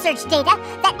secret research data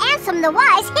that Ansem the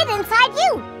Wise hid inside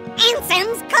you.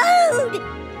 Ansem's code!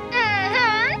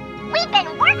 We've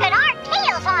been working our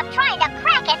tails off trying to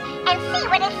crack it and see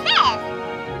what it says.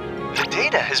 The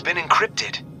data has been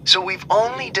encrypted, so we've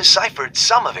only deciphered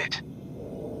some of it.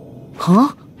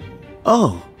 Huh?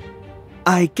 Oh.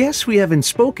 I guess we haven't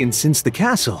spoken since the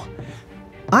castle.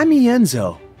 I'm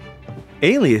Ienzo.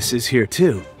 Alias is here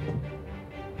too.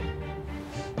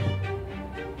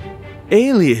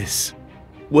 Alias,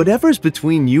 whatever's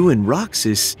between you and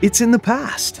Roxas, it's in the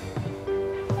past.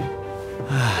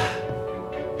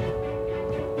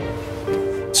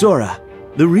 Sora,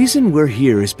 the reason we're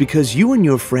here is because you and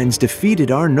your friends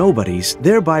defeated our nobodies,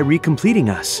 thereby recompleting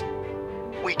us.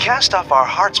 We cast off our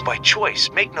hearts by choice,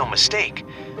 make no mistake,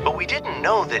 but we didn't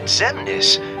know that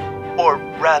Xemnas, or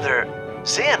rather,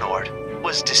 Xehanort,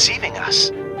 was deceiving us.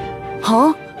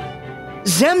 Huh?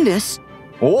 Xemnas?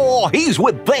 Oh, he's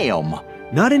with them!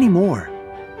 Not anymore.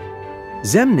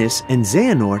 Xemnas and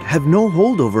Xehanort have no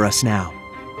hold over us now.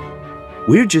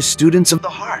 We're just students of the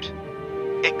heart.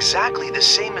 Exactly the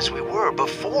same as we were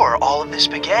before all of this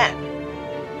began.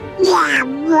 Yeah,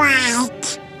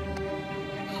 right.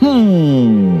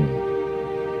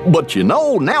 But you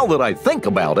know, now that I think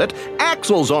about it,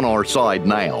 Axel's on our side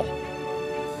now.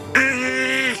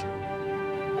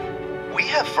 We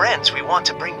have friends we want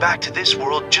to bring back to this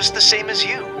world just the same as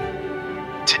you.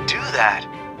 To do that,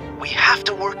 we have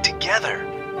to work together.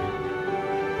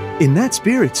 In that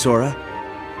spirit, Sora,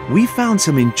 we found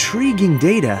some intriguing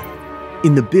data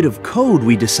in the bit of code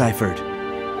we deciphered.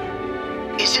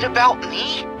 Is it about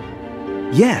me?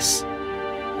 Yes.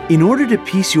 In order to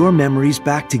piece your memories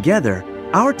back together,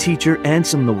 our teacher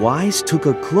Ansem the Wise took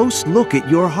a close look at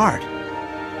your heart.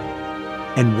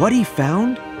 And what he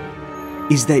found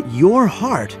is that your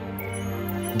heart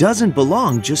doesn't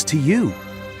belong just to you.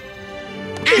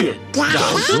 It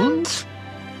doesn't?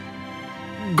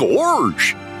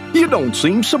 Gorge, you don't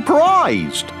seem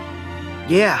surprised.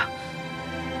 Yeah.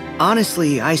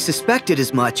 Honestly, I suspected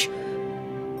as much.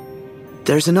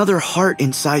 There's another heart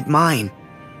inside mine.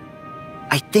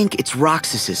 I think it's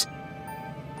Roxas's.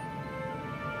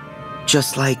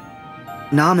 Just like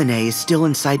Naminé is still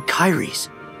inside Kairi's.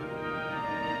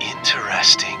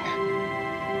 Interesting.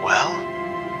 Well,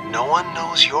 no one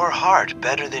knows your heart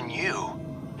better than you.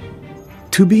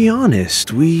 To be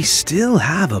honest, we still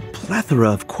have a plethora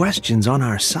of questions on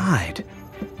our side.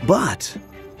 But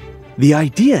the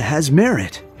idea has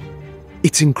merit.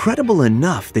 It's incredible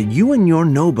enough that you and your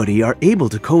nobody are able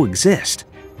to coexist.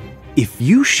 If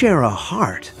you share a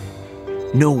heart,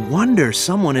 no wonder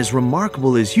someone as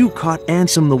remarkable as you caught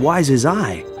Ansem the Wise's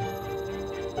eye.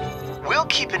 We'll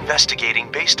keep investigating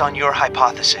based on your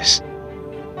hypothesis.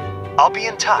 I'll be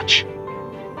in touch.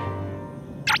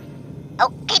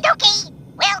 Okie dokie.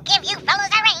 We'll give you fellas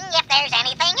a ring if there's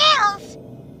anything else.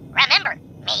 Remember,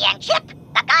 me and Chip,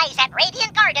 the guys at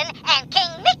Radiant Garden, and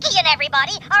King Mickey and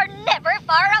everybody are never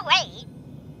far away.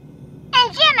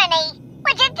 And Jiminy,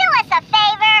 would you do us a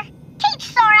favor?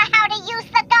 Teach Sora how to use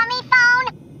the Gummi phone?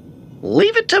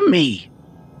 Leave it to me.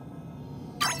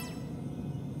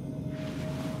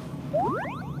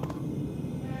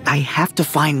 I have to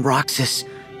find Roxas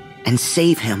and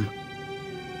save him.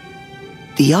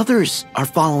 The others are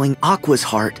following Aqua's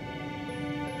heart.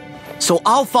 So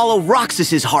I'll follow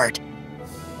Roxas's heart.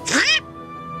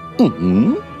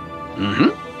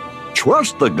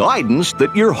 Trust the guidance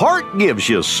that your heart gives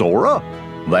you, Sora.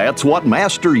 That's what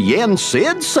Master Yen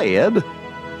Sid said.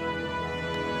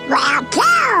 Well,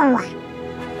 go!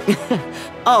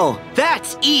 Oh,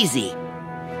 that's easy.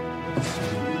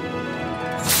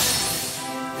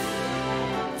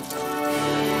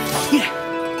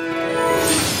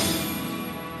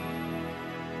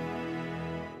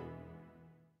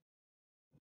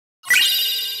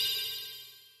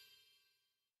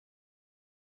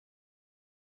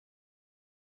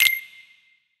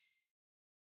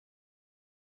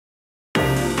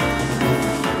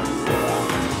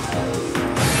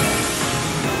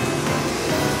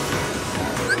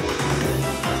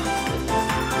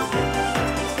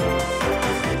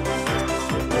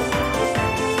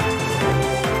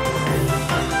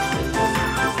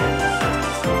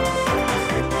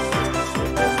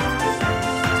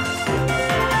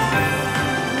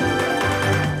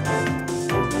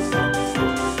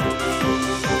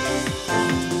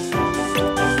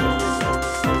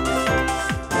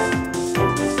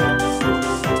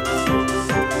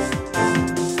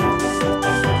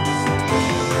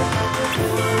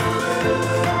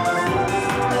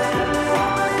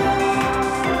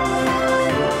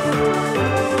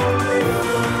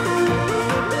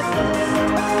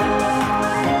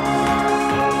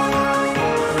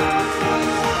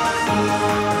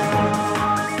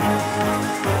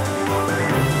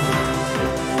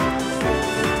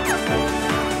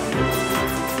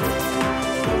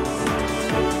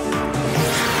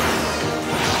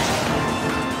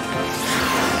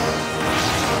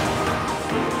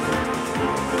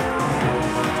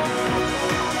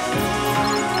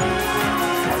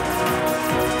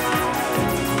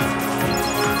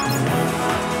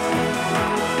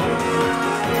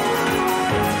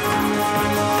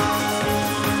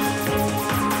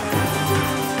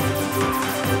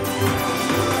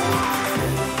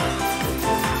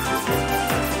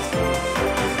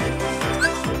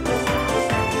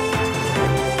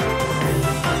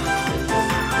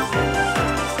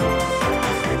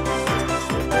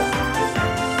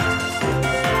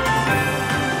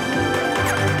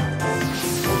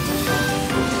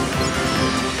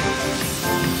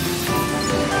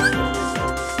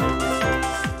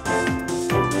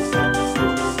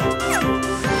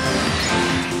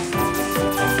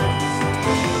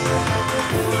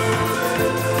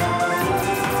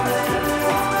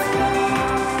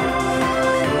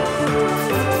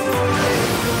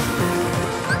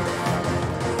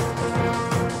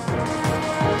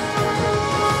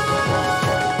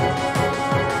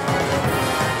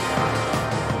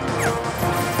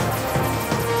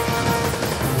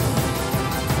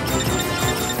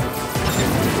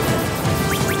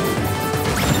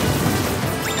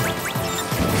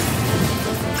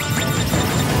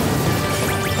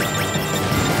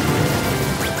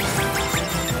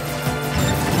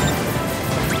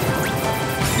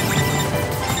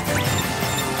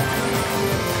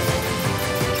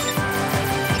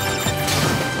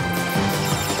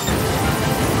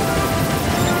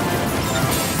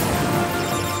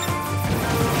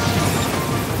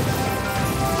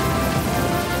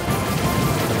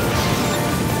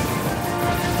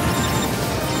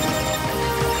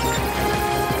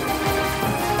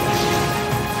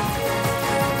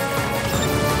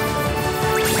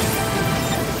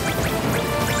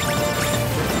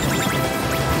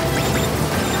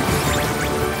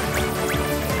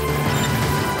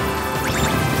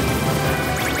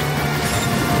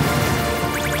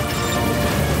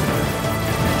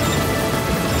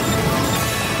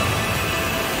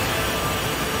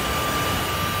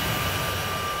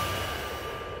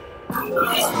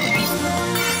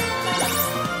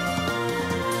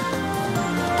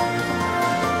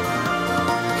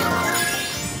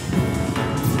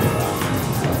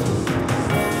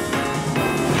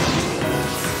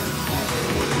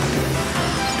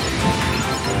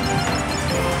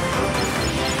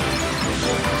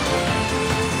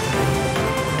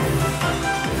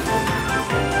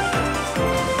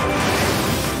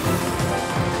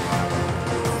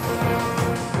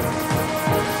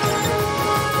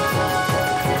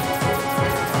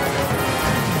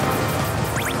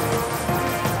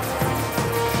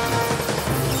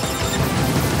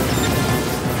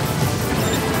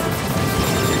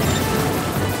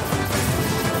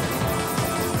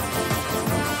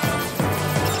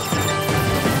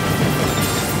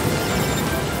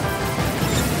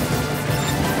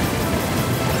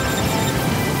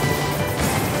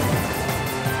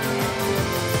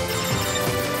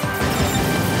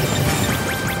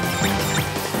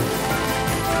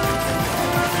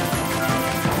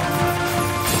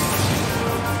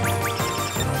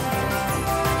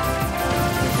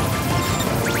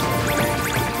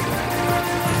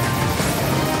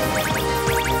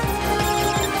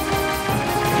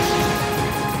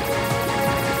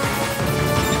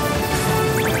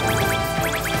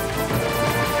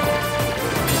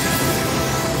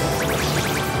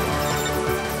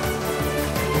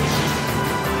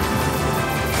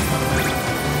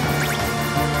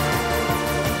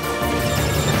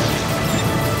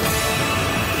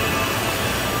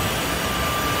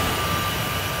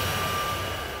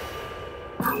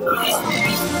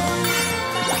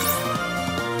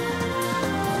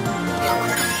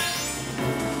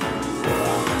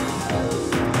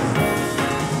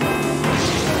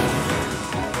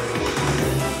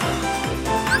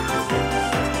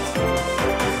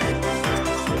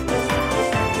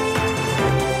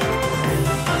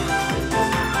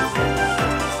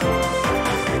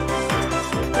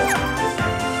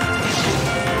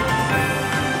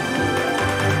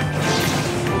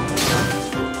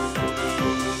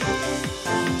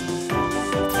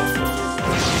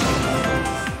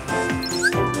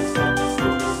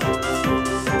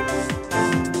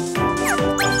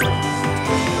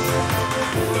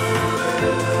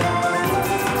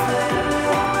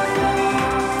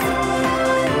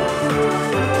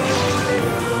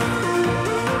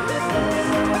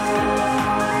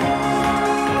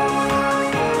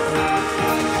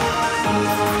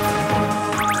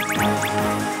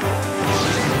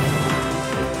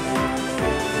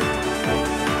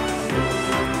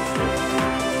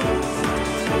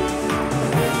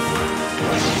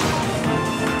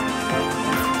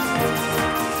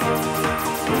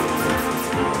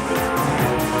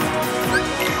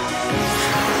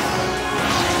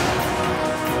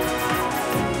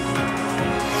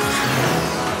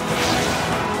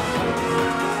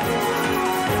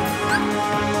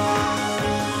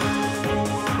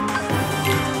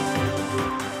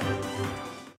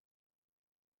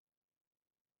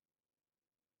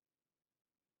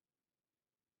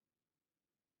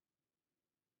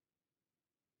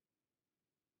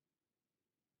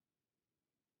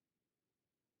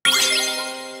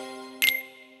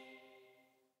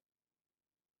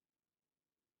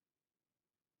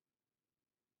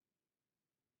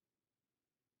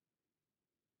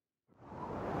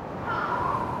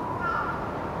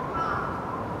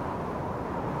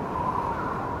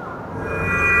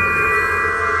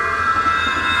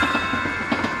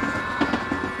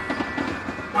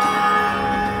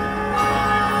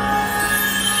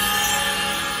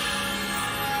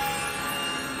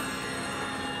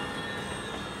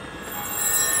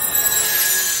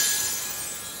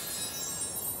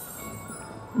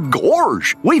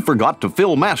 Gorge, we forgot to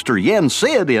fill Master Yen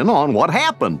Sid in on what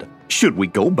happened. Should we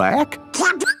go back?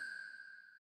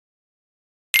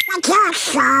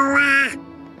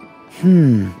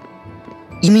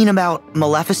 You mean about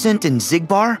Maleficent and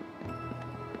Zigbar?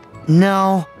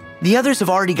 No, the others have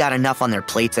already got enough on their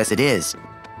plates as it is.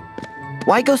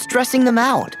 Why go stressing them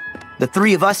out? The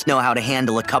three of us know how to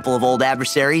handle a couple of old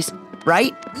adversaries,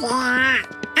 right? Yeah,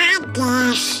 I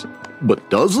guess.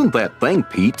 But doesn't that thing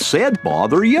Pete said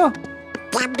bother you?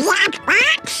 The black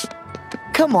box?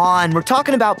 Come on, we're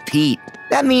talking about Pete.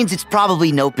 That means it's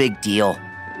probably no big deal.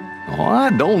 Oh,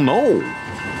 I don't know.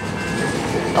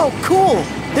 Oh, cool!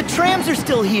 The trams are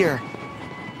still here!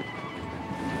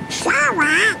 Sora,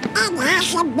 it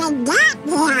hasn't been that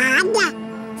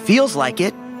long. Feels like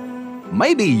it.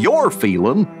 Maybe you're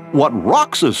feeling what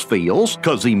Roxas feels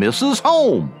because he misses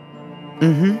home.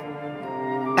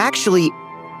 Actually,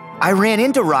 I ran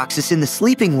into Roxas in the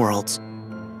Sleeping Worlds.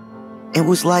 It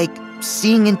was like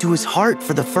seeing into his heart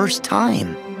for the first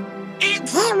time. And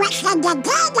he was in the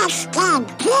data scan,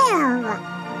 too.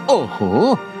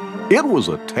 Uh-huh. It was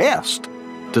a test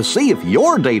to see if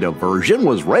your data version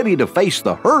was ready to face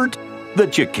the hurt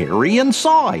that you carry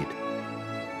inside.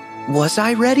 Was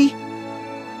I ready?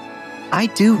 I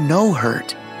do know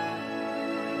hurt.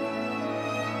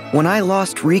 When I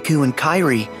lost Riku and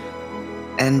Kairi,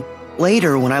 and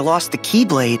later when I lost the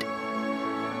Keyblade,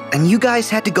 and you guys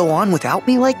had to go on without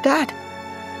me like that?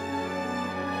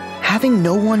 Having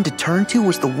no one to turn to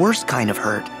was the worst kind of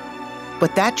hurt,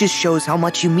 but that just shows how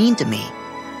much you mean to me.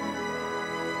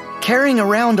 Carrying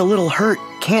around a little hurt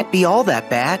can't be all that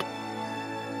bad.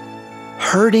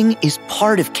 Hurting is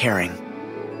part of caring.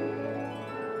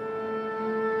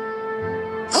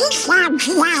 He sounds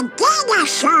like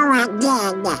dinosaur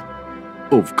again.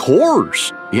 Of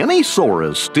course. Any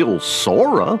Sora's still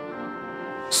Sora.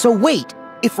 So wait,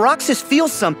 if Roxas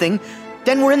feels something,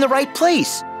 then we're in the right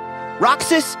place.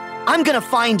 Roxas, I'm gonna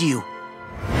find you.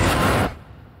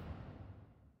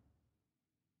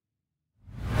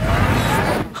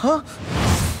 Huh?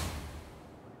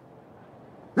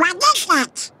 What is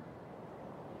that?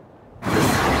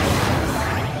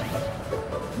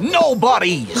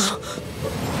 Nobody's!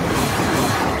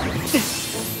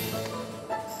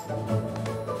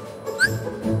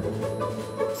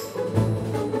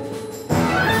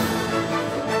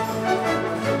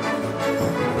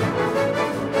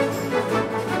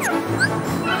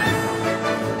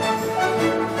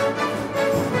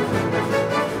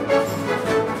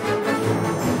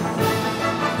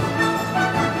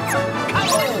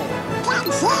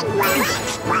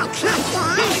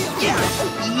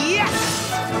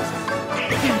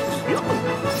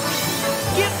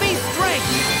 Give me strength!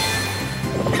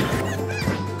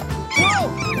 Whoa!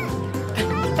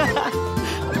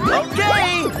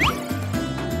 Okay!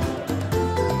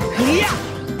 Yeah!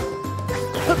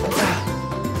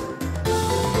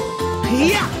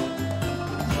 Yeah!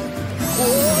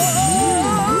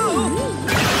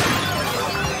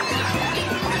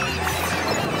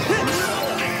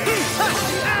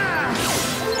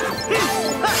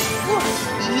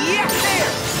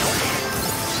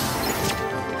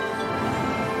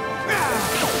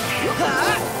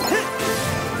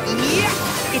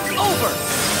 It's over!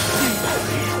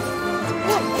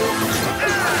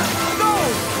 Go!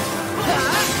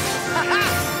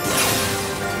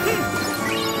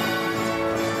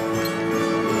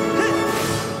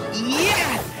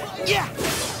 Yeah! Yeah!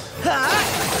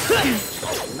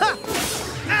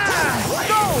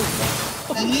 Go!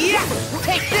 Yeah!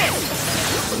 Take this!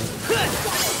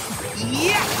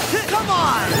 Yeah! Come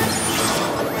on!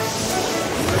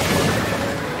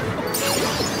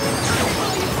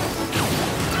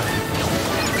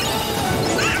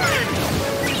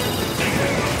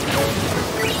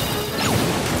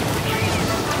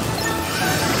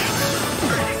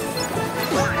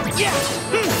 Yeah!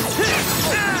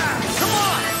 Come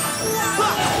on!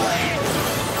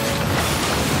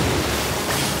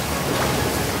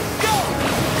 Go!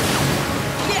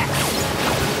 Yeah!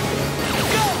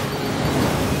 Go!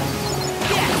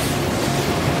 Yeah!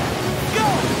 Go!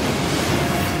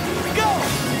 Go!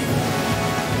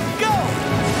 Go!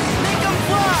 Make 'em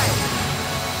fly!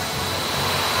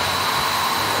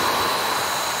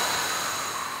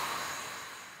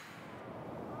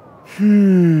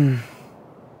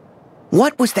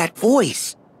 What was that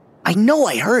voice? I know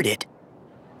I heard it.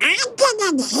 I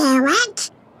didn't hear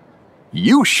it.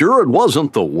 You sure it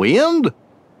wasn't the wind?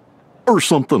 Or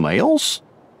something else?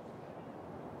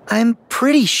 I'm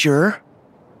pretty sure.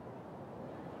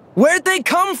 Where'd they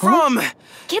come from?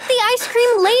 Get the ice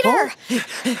cream later.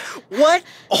 What?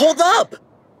 Hold up!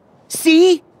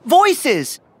 See?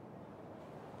 Voices!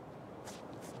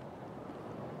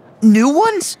 New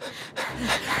ones?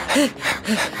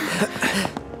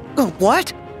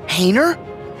 What? Hayner?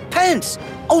 Pence?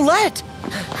 Olette?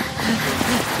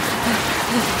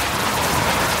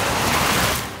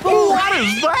 What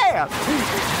is that?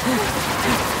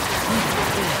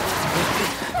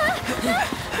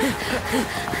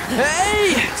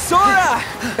 Hey! Sora!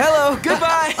 Hello,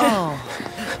 goodbye! Oh.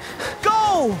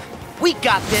 Go! We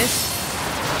got this!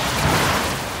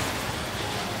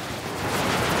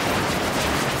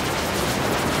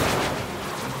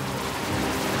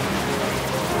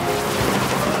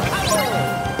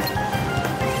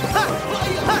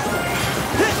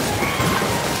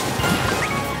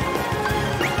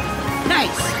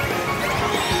 Nice!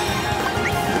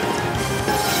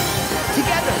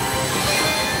 Together!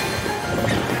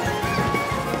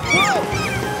 Whoa!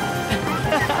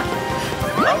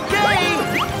 Okay!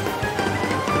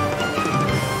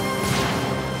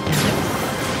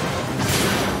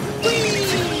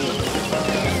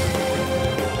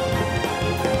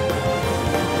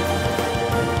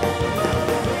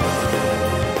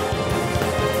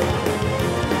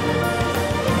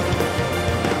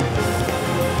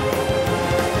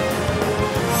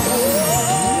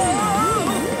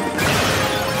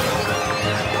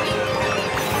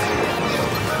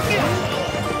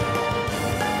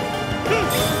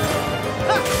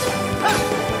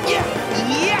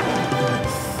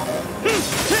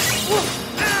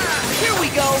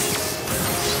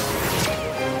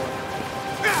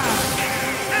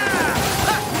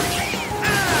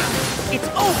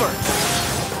 over!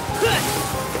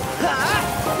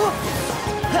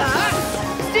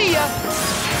 See ya!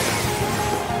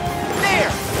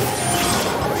 There!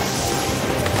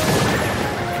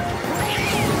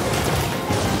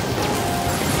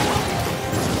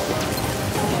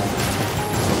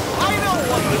 I know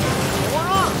what this is for,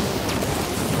 huh?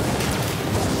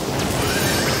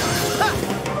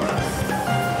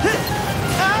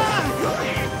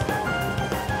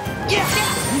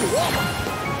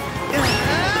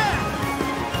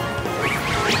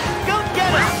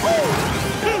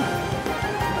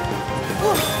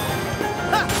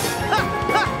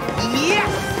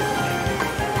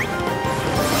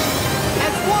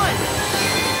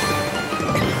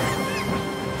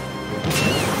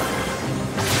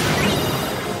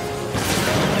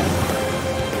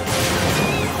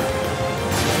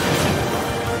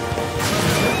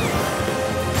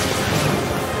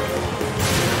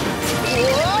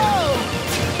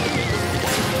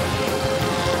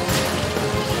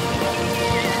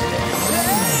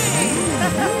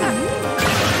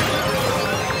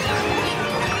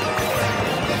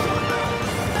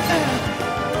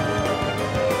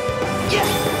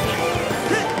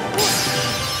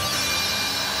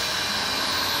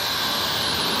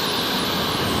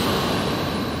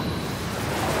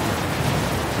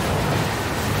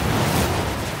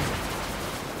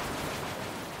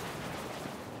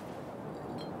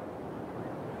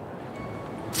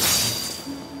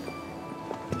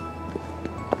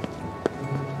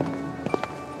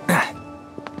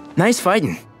 Nice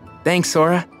fighting. Thanks,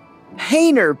 Sora.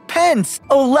 Hayner, Pence,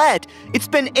 Olette, it's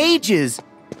been ages.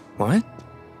 What?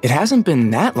 It hasn't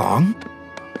been that long.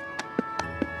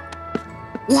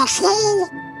 You see?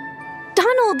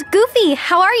 Donald, Goofy,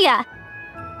 how are ya?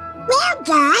 Well,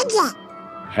 good.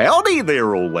 Howdy there,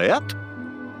 Olette.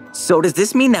 So does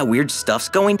this mean that weird stuff's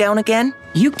going down again?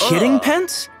 You kidding,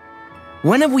 Pence?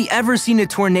 When have we ever seen a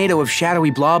tornado of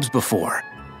shadowy blobs before?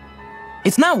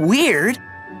 It's not weird.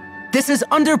 This is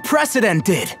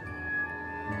unprecedented.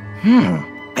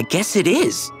 I guess it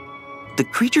is. The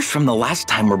creatures from the last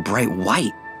time were bright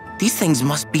white. These things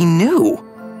must be new.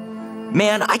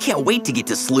 Man, I can't wait to get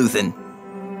to sleuthin'.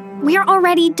 We're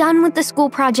already done with the school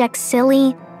project,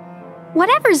 silly.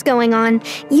 Whatever's going on,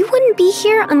 you wouldn't be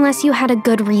here unless you had a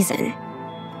good reason.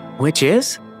 Which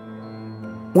is?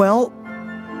 Well,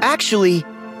 actually,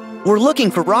 we're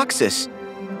looking for Roxas.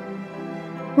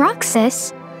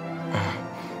 Roxas?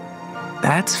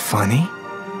 That's funny.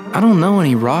 I don't know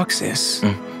any Roxas,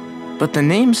 but the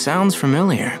name sounds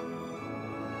familiar.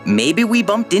 Maybe we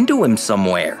bumped into him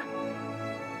somewhere.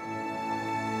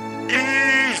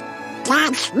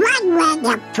 That's one way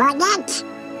to put it.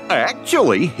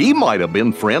 Actually, he might have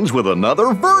been friends with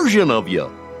another version of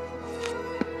you.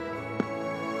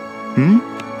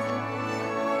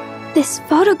 This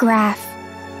photograph.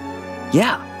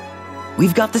 Yeah,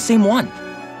 we've got the same one.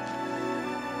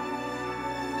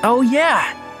 Oh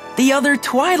yeah, the other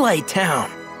Twilight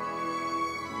Town.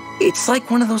 It's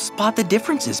like one of those spot the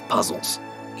differences puzzles,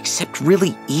 except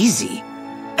really easy.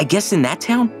 I guess in that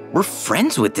town, we're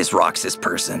friends with this Roxas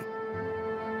person.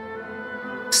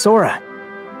 Sora,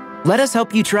 let us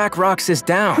help you track Roxas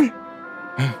down.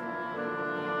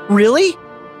 Really?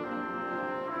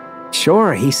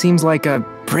 Sure, he seems like a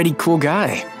pretty cool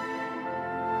guy.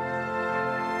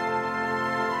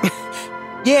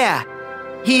 Yeah,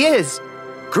 he is.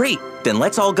 Great, then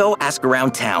let's all go ask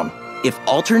around town. If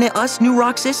alternate us knew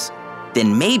Roxas,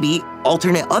 then maybe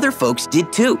alternate other folks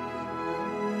did too.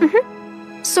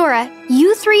 Sora,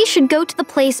 you three should go to the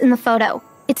place in the photo.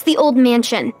 It's the old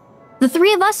mansion. The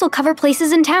three of us will cover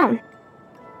places in town.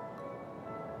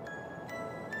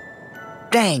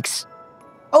 Thanks.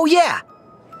 Oh yeah,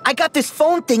 I got this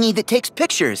phone thingy that takes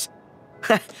pictures.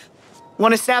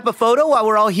 Want to snap a photo while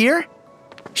we're all here?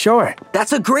 Sure.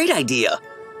 That's a great idea.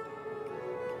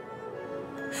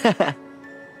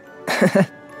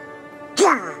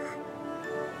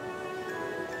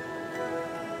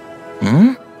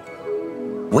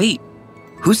 Wait,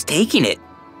 who's taking it?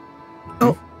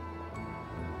 Oh.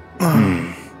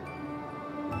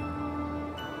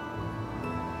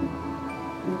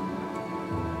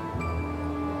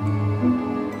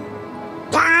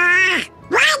 Why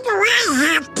do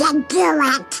I have to do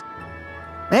it?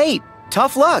 Hey,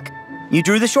 tough luck. You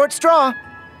drew the short straw.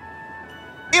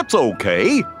 It's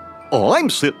okay. I'm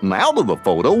sitting out of the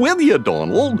photo with you,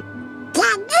 Donald.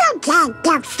 Can you take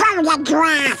the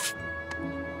photograph?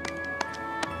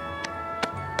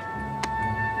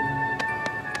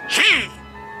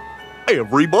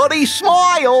 Everybody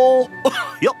smile!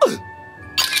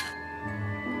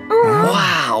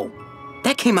 Wow,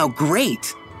 that came out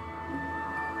great.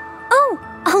 Oh,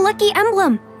 a lucky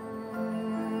emblem.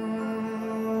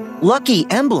 Lucky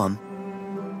emblem?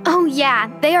 Oh yeah,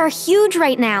 they are huge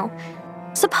right now.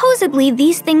 Supposedly,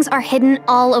 these things are hidden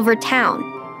all over town.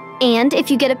 And if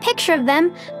you get a picture of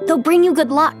them, they'll bring you good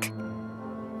luck.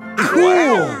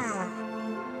 Cool!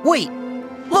 Wait,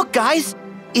 look guys!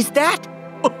 Is that?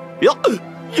 Yeah,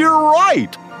 you're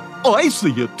right! I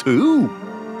see it too!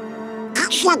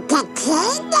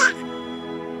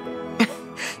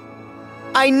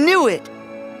 I knew it!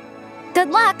 Good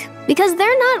luck, because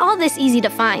they're not all this easy to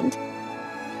find.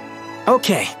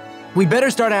 Okay, we better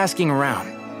start asking around.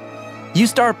 You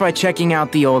start by checking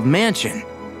out the old mansion.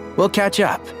 We'll catch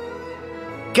up.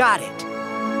 Got it.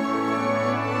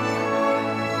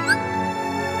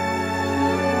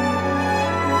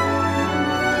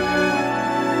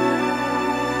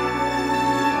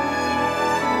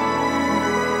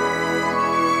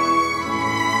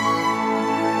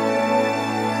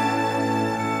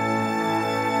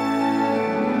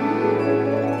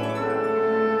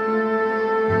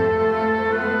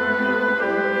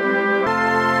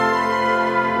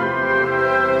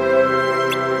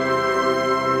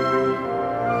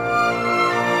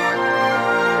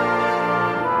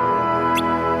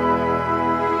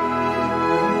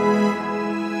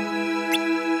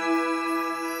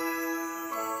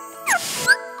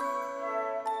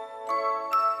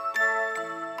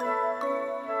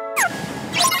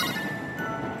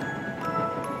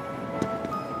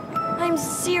 I'm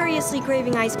seriously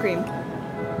craving ice cream.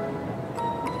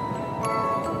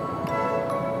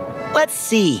 Let's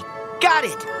see. Got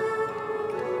it!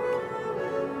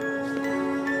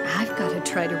 I've got to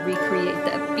try to recreate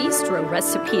that bistro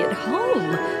recipe at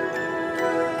home.